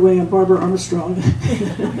 by the way, I'm Barbara Armstrong.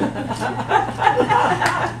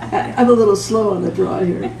 I'm a little slow on the draw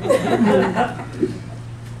here.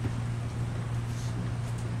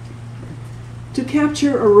 To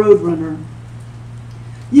capture a roadrunner.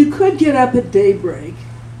 You could get up at daybreak,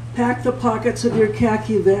 pack the pockets of your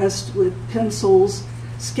khaki vest with pencils,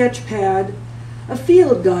 sketch pad, a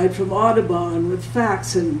field guide from Audubon with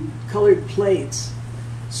facts and colored plates,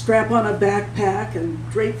 strap on a backpack and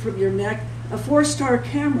drape from your neck a 4-star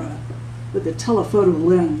camera with a telephoto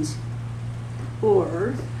lens.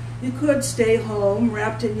 Or you could stay home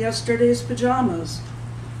wrapped in yesterday's pajamas,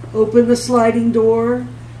 open the sliding door,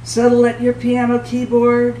 settle at your piano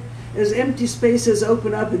keyboard as empty spaces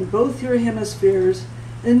open up in both your hemispheres,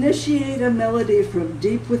 initiate a melody from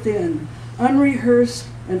deep within, unrehearsed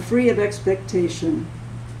and free of expectation.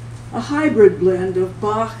 A hybrid blend of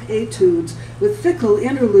Bach etudes with fickle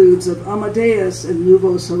interludes of Amadeus and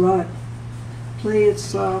Nouveau Seurat. Play it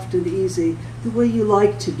soft and easy, the way you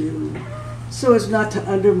like to do, so as not to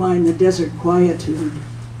undermine the desert quietude.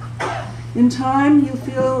 In time, you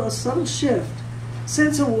feel a subtle shift,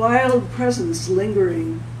 sense a wild presence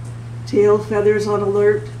lingering, tail feathers on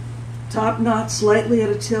alert, top knot slightly at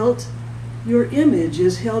a tilt. Your image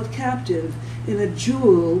is held captive in a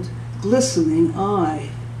jeweled, glistening eye.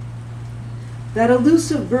 That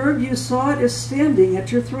elusive bird you sought is standing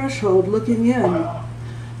at your threshold looking in,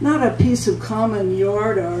 not a piece of common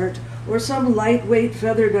yard art or some lightweight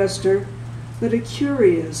feather duster, but a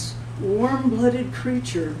curious, warm-blooded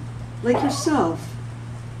creature like yourself,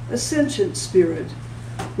 a sentient spirit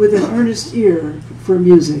with an earnest ear for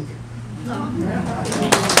music.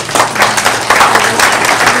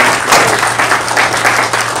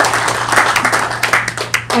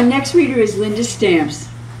 Our next reader is Linda Stamps.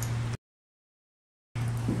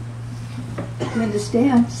 Linda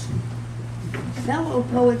Stamps. Fellow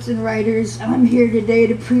poets and writers, I'm here today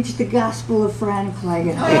to preach the gospel of Fran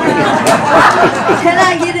Claggett-Holland. Can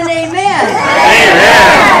I get an amen?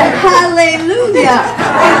 Amen. Hallelujah.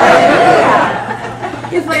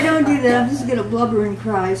 If I don't do that, I'm just going to blubber and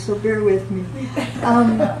cry, so bear with me.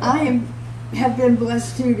 I have been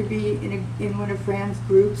blessed, too, to be in one of Fran's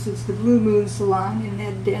groups. It's the Blue Moon Salon in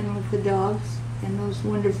that den with the dogs and those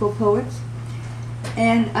wonderful poets.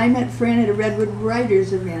 And I met Fran at a Redwood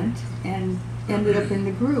Writers event and ended up in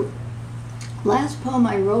the group. Last poem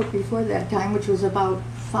I wrote before that time, which was about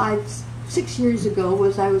 5-6 years ago,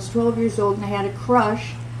 was I was 12 years old and I had a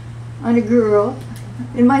crush on a girl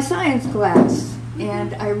in my science class.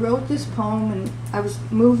 And I wrote this poem, and I was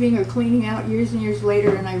moving or cleaning out years and years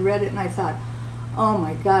later, and I read it and I thought, oh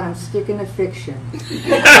my God, I'm sticking to fiction.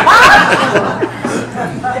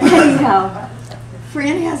 Anyhow,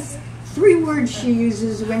 Fran has 3 words she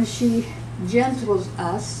uses when she gentles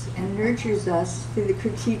us and nurtures us through the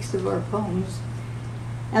critiques of our poems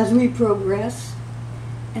as we progress,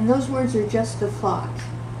 and those words are just a thought.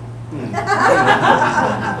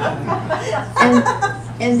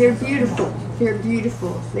 And they're beautiful. They're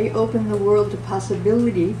beautiful. They open the world to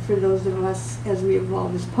possibility for those of us as we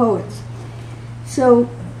evolve as poets. So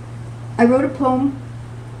I wrote a poem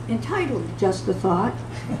entitled Just a Thought,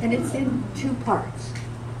 and it's in 2 parts.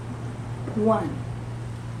 1.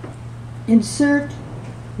 Insert,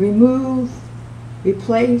 remove,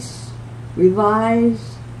 replace,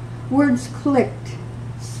 revise, words clicked,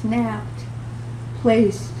 snapped,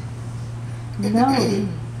 placed, know,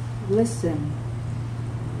 listen,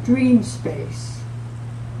 dream space.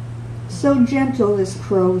 So gentle as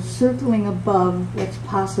crows circling above what's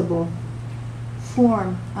possible,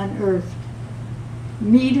 form unearthed,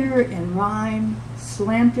 meter and rhyme,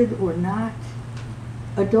 slanted or not,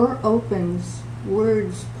 a door opens,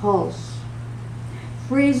 words pulse,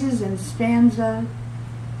 phrases and stanza,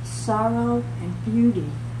 sorrow and beauty,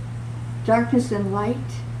 darkness and light,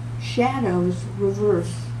 shadows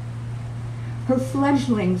reverse. Her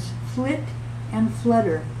fledglings flit and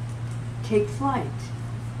flutter, take flight.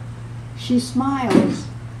 She smiles,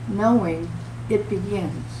 knowing it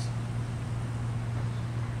begins.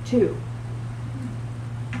 2.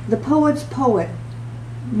 The poet's poet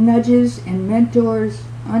nudges and mentors,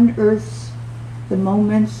 unearths the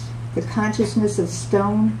moments, the consciousness of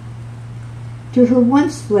stone. To her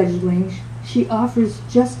once fledglings, she offers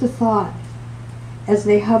just a thought as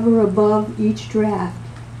they hover above each draft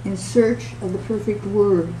in search of the perfect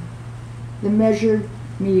word, the measured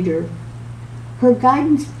meter. Her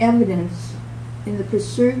guidance evidence in the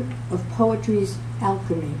pursuit of poetry's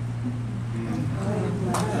alchemy.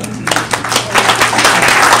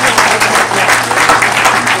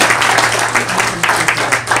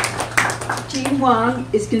 Jean Wong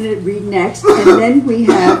is going to read next, and then we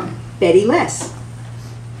have Betty Less.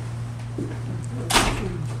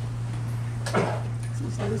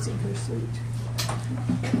 She's losing her suit.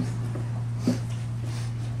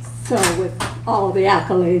 So with all the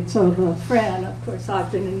accolades of Fran, of course, I've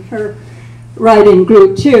been in her writing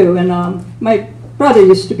group too. And my brother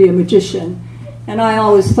used to be a magician. And I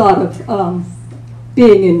always thought of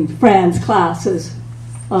being in Fran's class as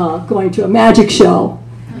going to a magic show.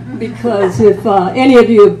 Because if any of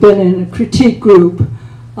you have been in a critique group,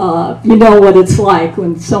 you know what it's like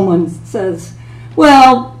when someone says,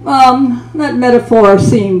 well, that metaphor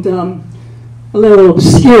seemed a little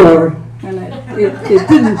obscure. And it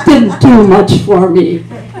didn't do much for me.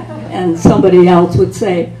 And somebody else would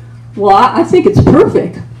say, well, I think it's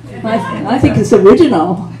perfect. I think it's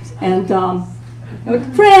original. And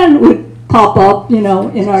Fran would pop up, you know,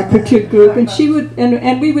 in our critique group, and she would,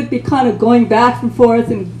 and we would be kind of going back and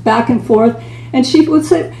forth, and she would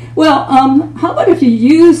say, well, how about if you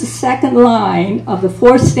use the second line of the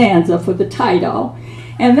 4th stanza for the title,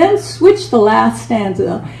 and then switch the last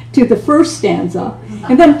stanza to the 1st stanza,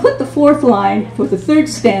 and then put the 4th line for the 3rd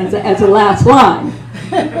stanza as the last line.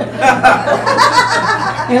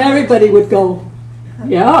 And everybody would go,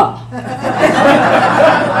 yeah,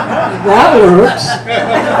 that works.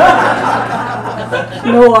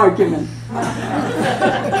 No argument.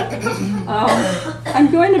 I'm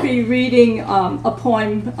going to be reading a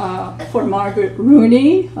poem for Margaret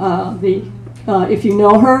Rooney, if you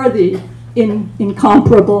know her, the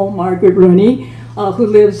incomparable Margaret Rooney, who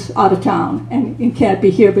lives out of town and can't be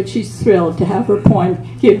here, but she's thrilled to have her poem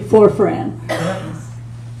here for Fran.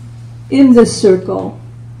 In this circle,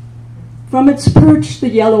 from its perch the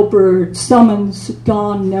yellow bird summons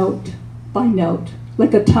dawn note by note,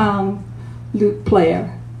 like a town lute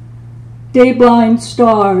player. Day-blind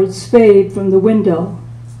stars fade from the window,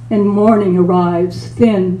 and morning arrives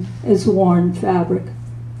thin as worn fabric.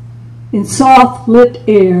 In soft lit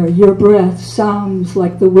air, your breath sounds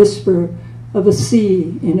like the whisper of a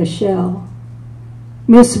sea in a shell.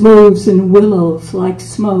 Mist moves in willows like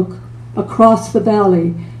smoke. Across the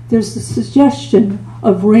valley, there's the suggestion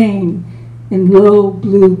of rain in low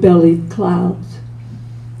blue-bellied clouds.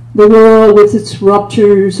 The world with its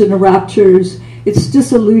ruptures and raptures, its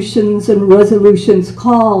dissolutions and resolutions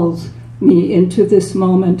calls me into this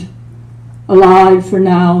moment, alive for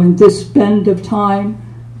now in this bend of time,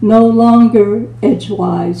 no longer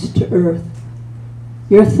edgewise to earth.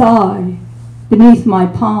 Your thigh beneath my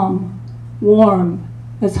palm, warm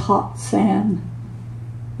as hot sand.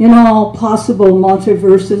 In all possible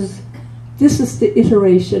multiverses, this is the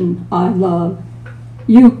iteration I love.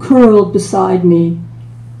 You curled beside me,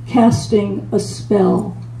 casting a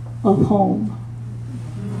spell of home.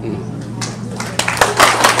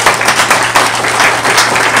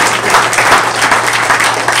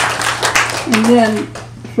 And then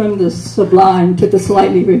from the sublime to the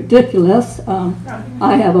slightly ridiculous,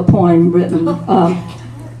 I have a poem written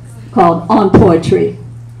called On Poetry.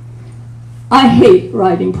 I hate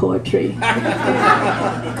writing poetry.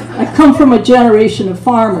 I come from a generation of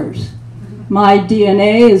farmers. My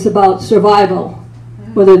DNA is about survival,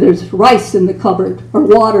 whether there's rice in the cupboard or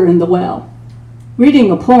water in the well.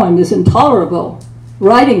 Reading a poem is intolerable.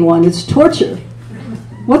 Writing one is torture.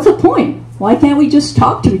 What's the point? Why can't we just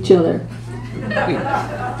talk to each other?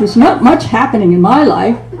 There's not much happening in my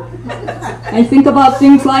life. I think about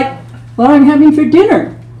things like what I'm having for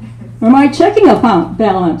dinner, or my checking account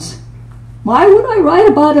balance. Why would I write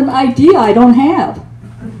about an idea I don't have?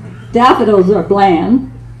 Daffodils are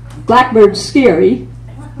bland, blackbirds scary,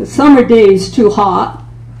 the summer days too hot,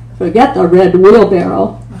 forget the red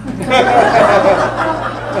wheelbarrow.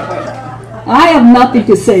 I have nothing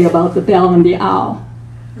to say about the bell and the owl.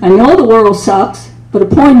 I know the world sucks, but a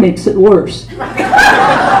poem makes it worse. Why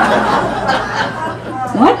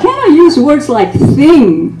can't I use words like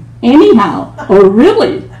thing, anyhow, or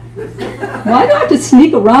really? Why do I have to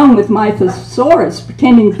sneak around with my thesaurus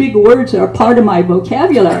pretending big words are part of my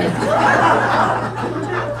vocabulary?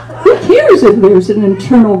 Who cares if there's an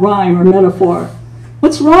internal rhyme or metaphor?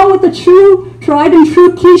 What's wrong with the tried and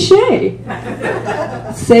true cliche?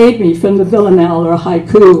 Save me from the villanelle or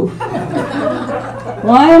haiku.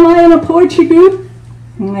 Why am I in a poetry group?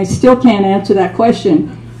 I still can't answer that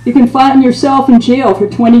question. You can find yourself in jail for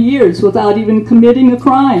 20 years without even committing a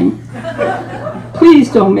crime.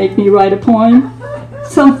 Please don't make me write a poem.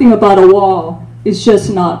 Something about a wall is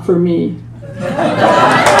just not for me.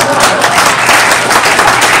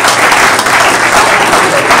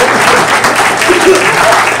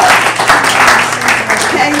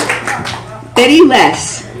 Okay, Betty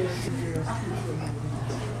Les.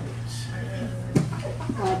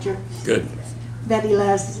 Roger. Good. Betty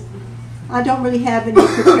Les. I don't really have any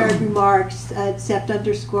prepared remarks except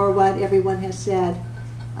underscore what everyone has said.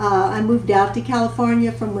 I moved out to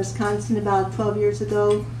California from Wisconsin about 12 years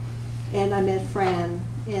ago, and I met Fran,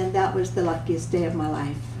 and that was the luckiest day of my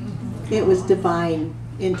life. It was divine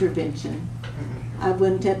intervention. I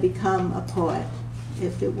wouldn't have become a poet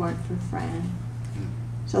if it weren't for Fran.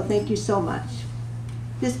 So thank you so much.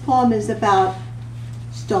 This poem is about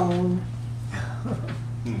stone,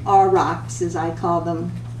 or rocks as I call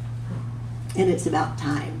them, and it's about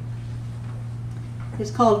time. It's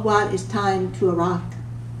called What is Time to a Rock?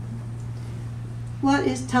 What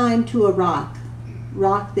is time to a rock?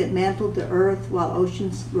 Rock that mantled the earth while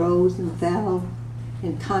oceans rose and fell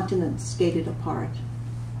and continents skated apart.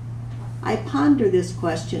 I ponder this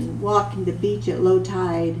question, walking the beach at low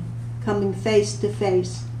tide, coming face to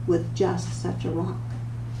face with just such a rock.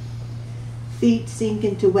 Feet sink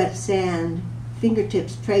into wet sand,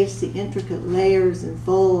 fingertips trace the intricate layers and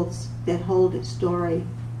folds that hold its story.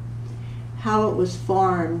 How it was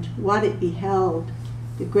formed, what it beheld,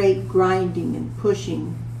 the great grinding and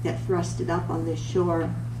pushing that thrust it up on this shore.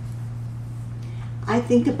 I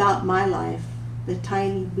think about my life, the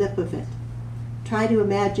tiny blip of it. Try to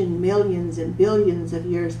imagine millions and billions of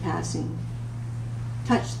years passing.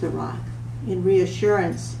 Touch the rock in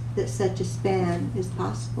reassurance that such a span is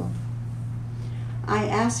possible. I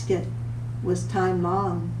ask it, was time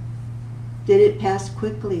long? Did it pass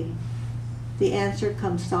quickly? The answer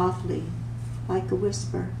comes softly, like a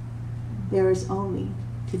whisper. There is only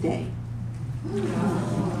today.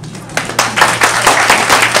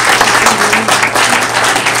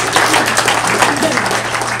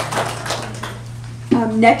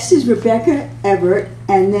 Next is Rebecca Everett,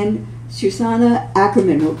 and then Susanna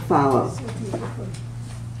Ackerman will follow.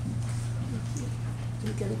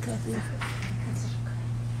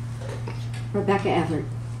 Rebecca Everett.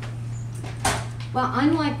 Well,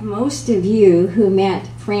 unlike most of you who met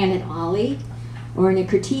Fran at Ollie or in a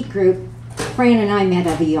critique group, Fran and I met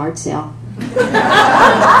at a yard sale.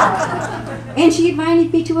 And she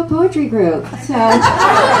invited me to a poetry group, so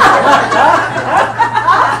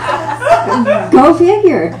go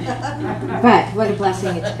figure. But what a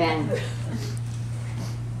blessing it's been.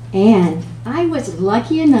 And I was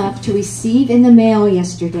lucky enough to receive in the mail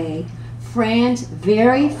yesterday Fran's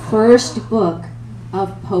very first book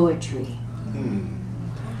of poetry.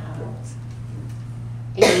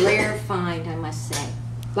 A rare find, I must say.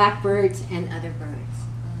 Blackbirds and Other Birds.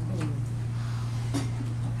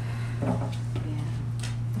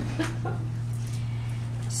 Yeah.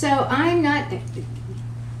 So I'm not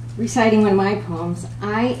reciting one of my poems.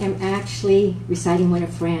 I am actually reciting one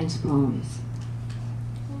of Fran's poems.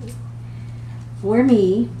 For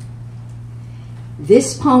me,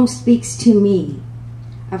 this poem speaks to me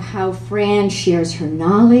of how Fran shares her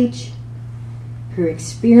knowledge, her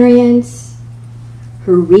experience,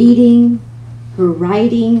 her reading, her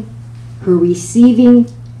writing, her receiving,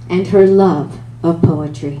 and her love of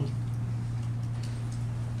poetry.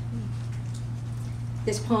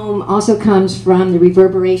 This poem also comes from the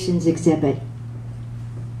Reverberations exhibit.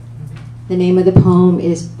 The name of the poem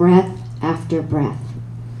is Breath After Breath,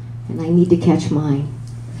 and I need to catch mine.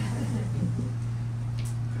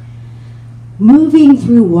 Moving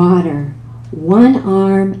through water, one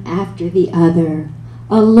arm after the other,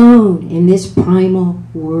 alone in this primal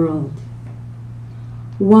world.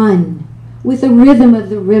 One with the rhythm of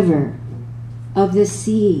the river, of the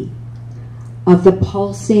sea, of the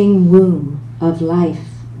pulsing womb of life.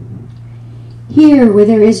 Here where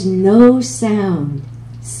there is no sound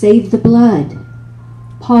save the blood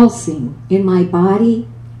pulsing in my body,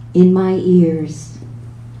 in my ears.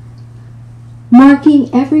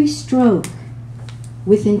 Marking every stroke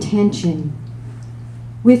with intention,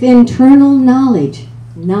 with internal knowledge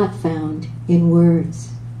not found in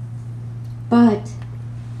words, but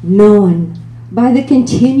known by the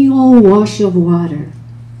continual wash of water,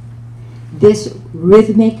 this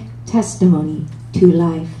rhythmic testimony to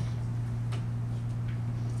life.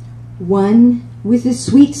 One with the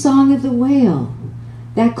sweet song of the whale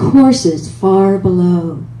that courses far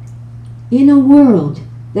below, in a world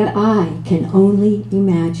that I can only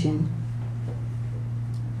imagine.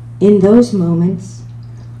 In those moments,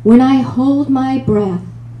 when I hold my breath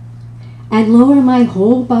and lower my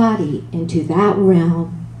whole body into that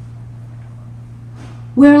realm,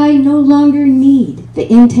 where I no longer need the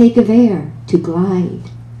intake of air to glide,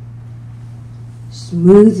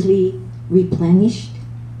 smoothly replenished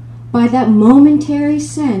by that momentary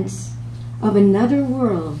sense of another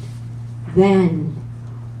world, then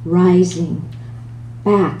rising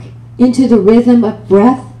back into the rhythm of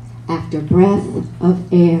breath after breath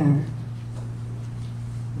of air.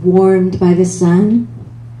 Warmed by the sun,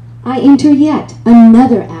 I enter yet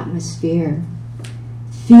another atmosphere.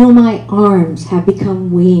 Feel my arms have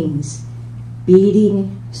become wings,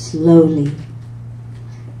 beating slowly.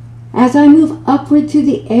 As I move upward through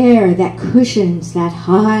the air that cushions that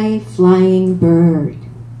high-flying bird.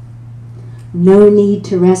 No need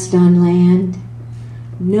to rest on land.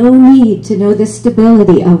 No need to know the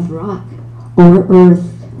stability of rock or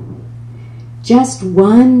earth. Just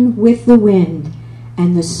one with the wind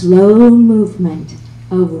and the slow movement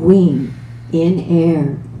of wing in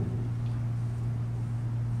air.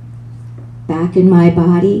 Back in my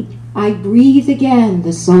body, I breathe again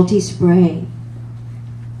the salty spray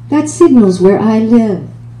that signals where I live.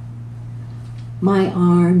 My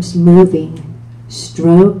arms moving,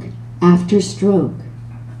 stroke after stroke,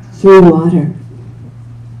 through water,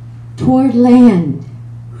 toward land,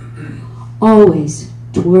 always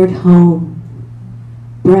toward home,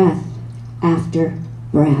 breath after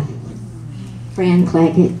breath. Fran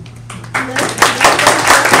Claggett.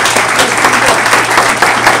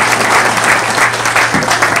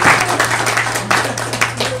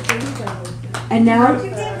 And now, you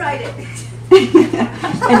did write it.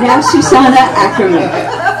 and now Susanna Ackerman.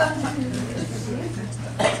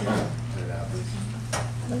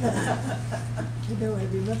 You know, I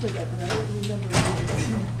remember that, but I don't remember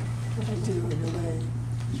what I do in a way.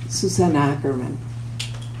 Susanna Ackerman.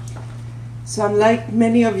 So unlike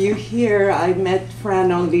many of you here, I met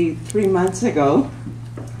Fran only 3 months ago,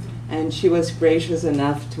 and she was gracious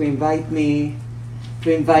enough to invite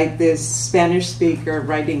this Spanish speaker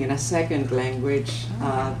writing in a second language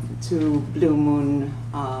to Blue Moon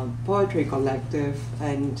Poetry Collective,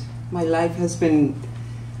 and my life has been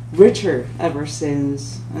richer ever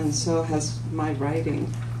since, and so has my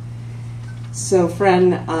writing. So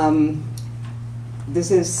Fran,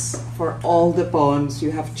 this is for all the poems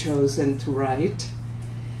you have chosen to write,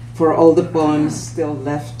 for all the poems still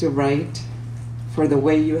left to write, for the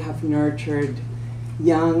way you have nurtured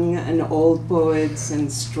young and old poets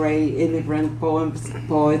and stray immigrant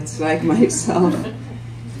poets like myself.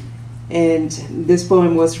 And this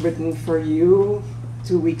poem was written for you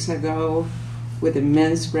 2 weeks ago with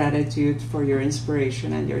immense gratitude for your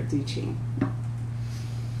inspiration and your teaching.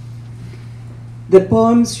 The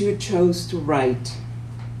poems you chose to write.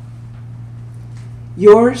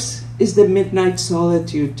 Yours is the midnight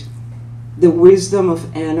solitude, the wisdom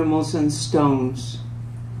of animals and stones,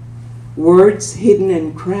 words hidden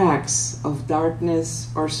in cracks of darkness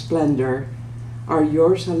or splendor are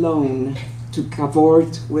yours alone to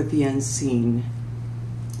cavort with the unseen.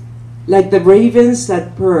 Like the ravens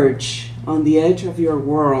that perch on the edge of your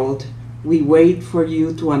world, we wait for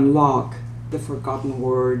you to unlock the forgotten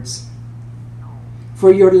words.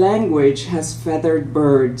 For your language has feathered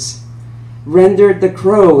birds, rendered the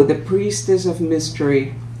crow the priestess of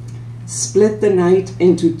mystery, split the night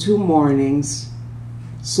into 2 mornings,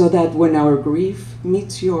 so that when our grief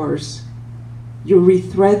meets yours, you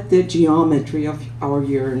rethread the geometry of our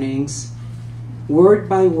yearnings, word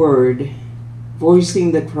by word,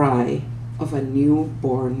 voicing the cry of a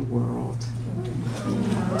newborn world.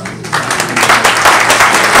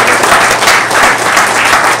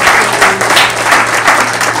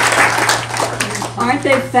 Aren't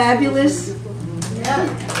they fabulous?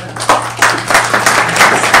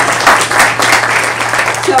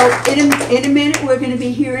 So in a minute, we're going to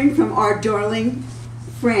be hearing from our darling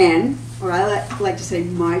Fran, or I like to say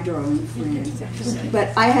my darling Fran.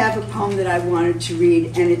 But I have a poem that I wanted to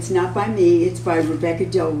read, and it's not by me, it's by Rebecca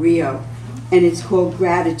Del Rio, and it's called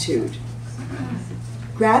Gratitude.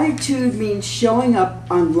 Gratitude means showing up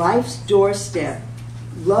on life's doorstep,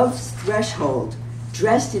 love's threshold,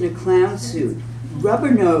 dressed in a clown suit,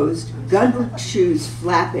 rubber-nosed, gun-boot shoes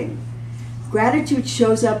flapping. Gratitude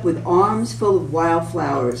shows up with arms full of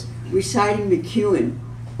wildflowers, reciting McEwen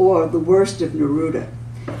or the worst of Neruda.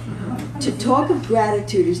 To talk of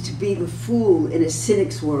gratitude is to be the fool in a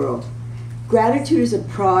cynic's world. Gratitude is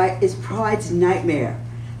pride's nightmare,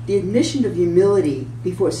 the admission of humility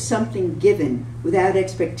before something given without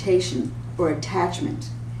expectation or attachment.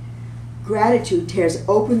 Gratitude tears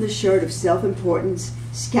open the shirt of self-importance,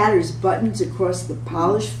 scatters buttons across the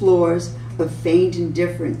polished floors of feigned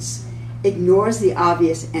indifference, ignores the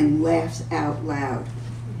obvious, and laughs out loud.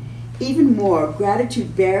 Even more,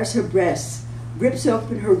 gratitude bares her breasts, rips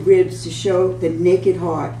open her ribs to show the naked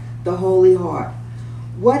heart, the holy heart.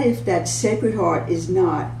 What if that sacred heart is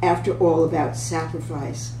not, after all, about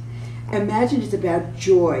sacrifice? Imagine it's about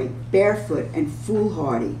joy, barefoot and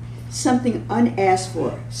foolhardy, something unasked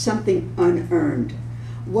for, something unearned.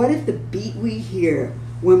 What if the beat we hear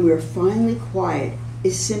when we're finally quiet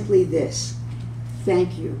is simply this: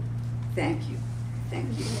 thank you, thank you,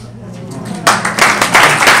 thank you.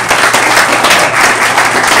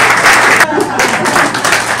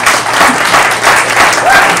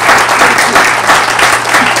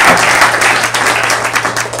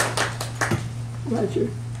 Roger,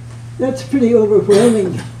 that's pretty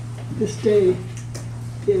overwhelming, this day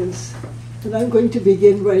is. And I'm going to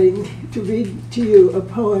begin to read to you a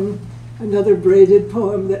poem, another braided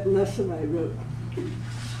poem that Les and I wrote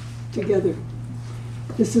together.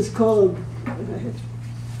 This is called, I had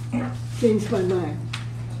changed my mind.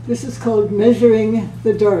 This is called Measuring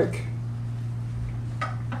the Dark.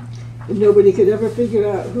 And nobody could ever figure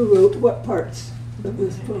out who wrote what parts of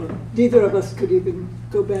this poem. Neither of us could even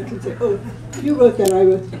go back and say, oh, you wrote that, I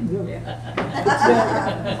wrote that. No.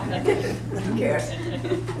 Who cares?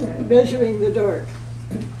 Measuring the Dark.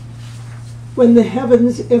 When the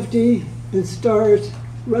heavens empty and stars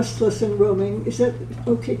restless and roaming, is that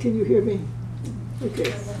okay? Can you hear me?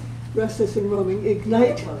 Okay. Restless and roaming,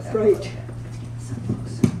 ignite bright.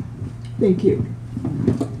 Thank you.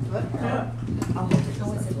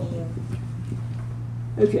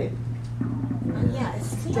 Okay.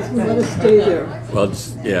 Just let us stay there. Well,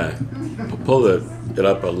 it's, yeah, pull it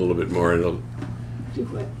up a little bit more, and it'll. Do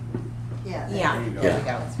what? Yeah.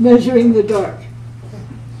 Yeah. Measuring the Dark.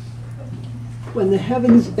 When the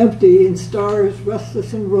heavens empty and stars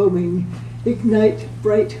restless and roaming, ignite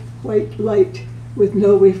bright white light with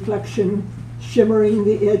no reflection, shimmering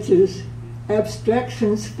the edges,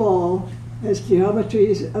 abstractions fall as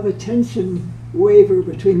geometries of attention waver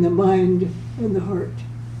between the mind and the heart.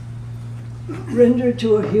 Rendered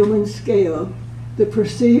to a human scale, the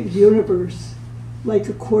perceived universe, like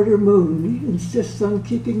a quarter moon, insists on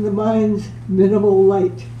keeping the mind's minimal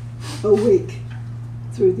light awake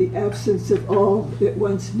through the absence of all it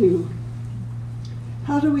once knew.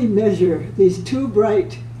 How do we measure these too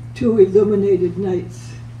bright, too illuminated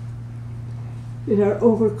nights? In our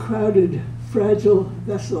overcrowded, fragile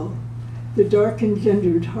vessel, the dark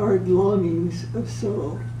engendered hard longings of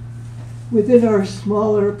soul. Within our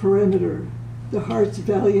smaller perimeter, the heart's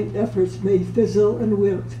valiant efforts may fizzle and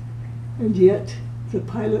wilt, and yet the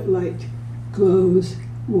pilot light glows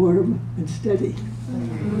warm and steady.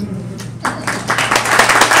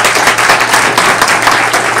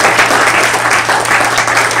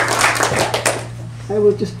 I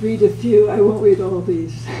will just read a few. I won't read all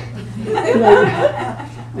these. I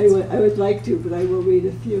would like to, but I will read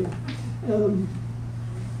a few.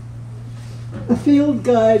 A field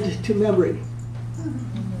guide to memory.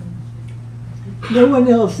 No one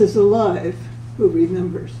else is alive who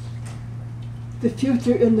remembers. The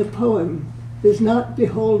future in the poem is not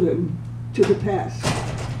beholden to the past.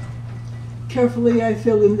 Carefully I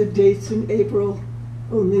fill in the dates in April,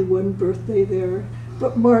 only one birthday there,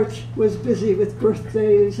 but March was busy with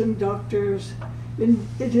birthdays and doctors.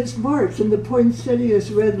 It is March and the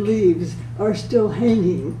poinsettia's red leaves are still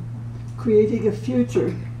hanging, creating a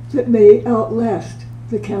future that may outlast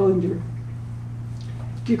the calendar.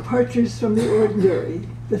 Departures from the ordinary,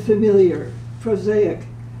 the familiar, prosaic,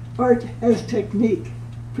 Art as technique,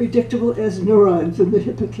 predictable as neurons in the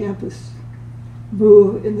hippocampus,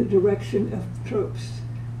 move in the direction of tropes,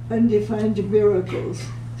 undefined miracles,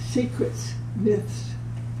 secrets, myths.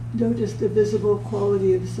 Notice the visible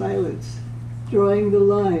quality of silence, drawing the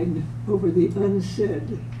line over the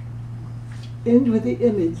unsaid. End with the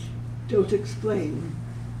image, don't explain.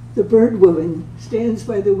 The bird woman stands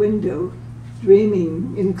by the window,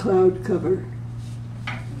 dreaming in cloud cover.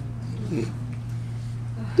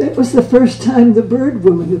 That was the first time the bird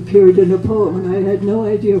woman appeared in a poem, and I had no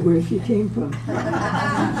idea where she came from.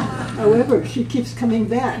 However, she keeps coming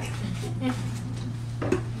back.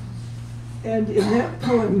 And in that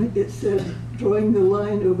poem, it said, drawing the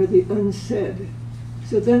line over the unsaid.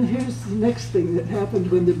 So then here's the next thing that happened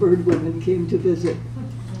when the bird woman came to visit.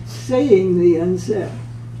 Saying the unsaid.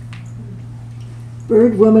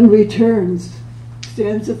 Bird woman returns,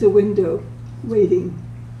 stands at the window, waiting.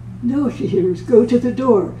 No, she hears, go to the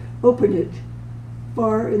door, open it.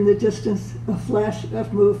 Far in the distance, a flash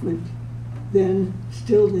of movement. Then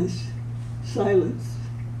stillness, silence.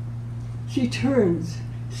 She turns,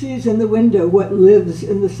 sees in the window what lives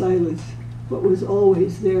in the silence, what was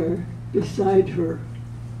always there beside her,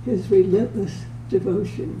 his relentless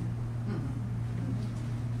devotion.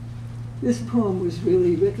 This poem was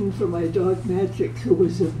really written for my dog Magic, who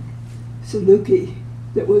was a Saluki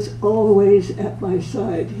that was always at my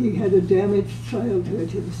side. He had a damaged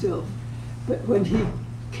childhood himself, but when he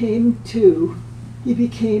came to, he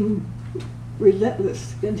became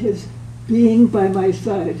relentless in his being by my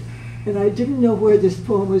side. And I didn't know where this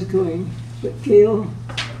poem was going, but Gail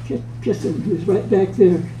Kissin, who's right back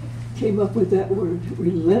there, came up with that word,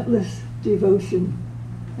 relentless devotion,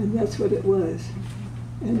 and that's what it was.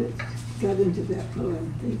 And it got into that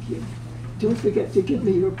poem. Thank you. Don't forget to give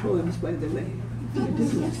me your poems, by the way. If you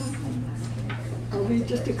didn't. I'll read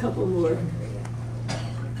just a couple more.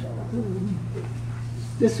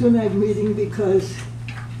 This one I'm reading because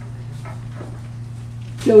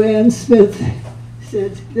Joanne Smith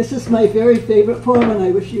said, this is my very favorite poem and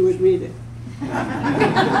I wish you would read it.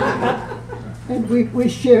 And we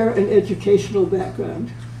share an educational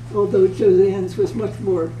background, although Joanne's was much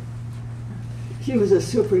more. She was a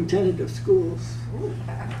superintendent of schools.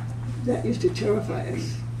 That used to terrify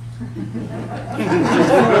us.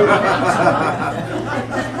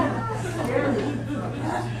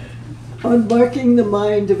 On marking the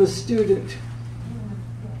mind of a student.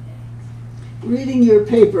 Reading your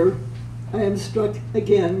paper, I am struck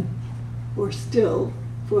again, or still,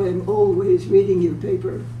 for I am always reading your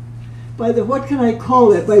paper, by the, what can I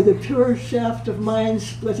call it, by the pure shaft of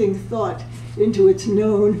mind-splitting thought into its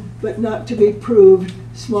known, but not to be proved,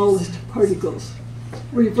 smallest particles,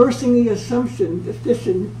 reversing the assumption that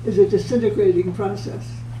fission is a disintegrating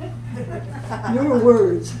process. Your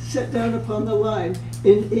words, set down upon the line,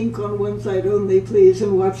 in ink on one side only, please,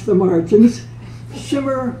 and watch the margins,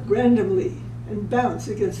 shimmer randomly, and bounce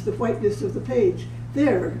against the whiteness of the page.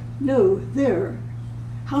 There, no, there.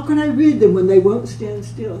 How can I read them when they won't stand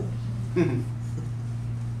still?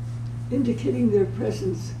 Indicating their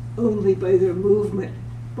presence only by their movement,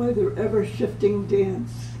 by their ever-shifting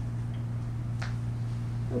dance.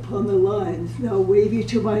 Upon the lines, now wavy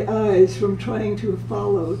to my eyes from trying to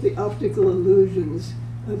follow the optical illusions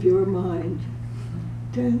of your mind.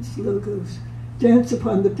 Dance, logos. Dance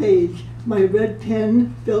upon the page, my red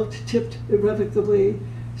pen felt tipped irrevocably,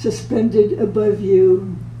 suspended above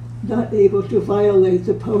you, not able to violate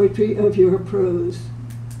the poetry of your prose,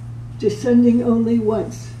 descending only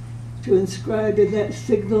once to inscribe in that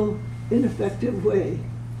signal, ineffective way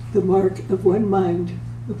the mark of one mind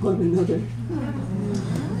upon another.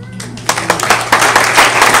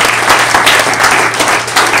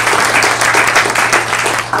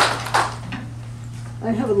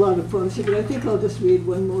 I have a lot of poems here, but I think I'll just read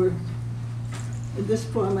one more. In this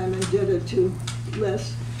poem, I'm indebted to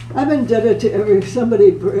Les. I'm indebted to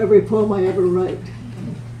somebody for every poem I ever write.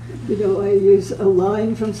 You know, I use a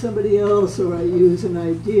line from somebody else, or I use an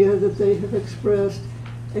idea that they have expressed,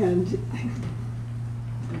 and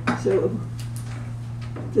so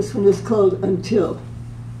this one is called Until.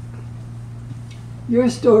 Your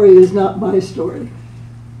story is not my story.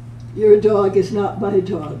 Your dog is not my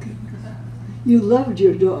dog. You loved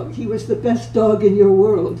your dog. He was the best dog in your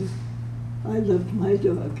world. I loved my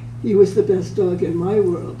dog. He was the best dog in my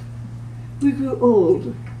world. We grew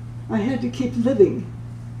old. I had to keep living.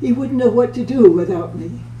 He wouldn't know what to do without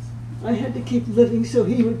me. I had to keep living so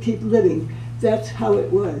he would keep living. That's how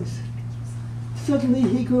it was. Suddenly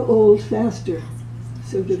he grew old faster.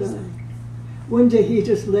 So did I. One day he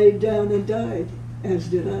just laid down and died, as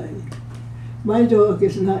did I. My dog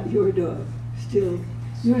is not your dog. Still,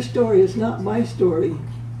 your story is not my story.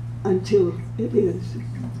 until it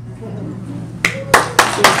is.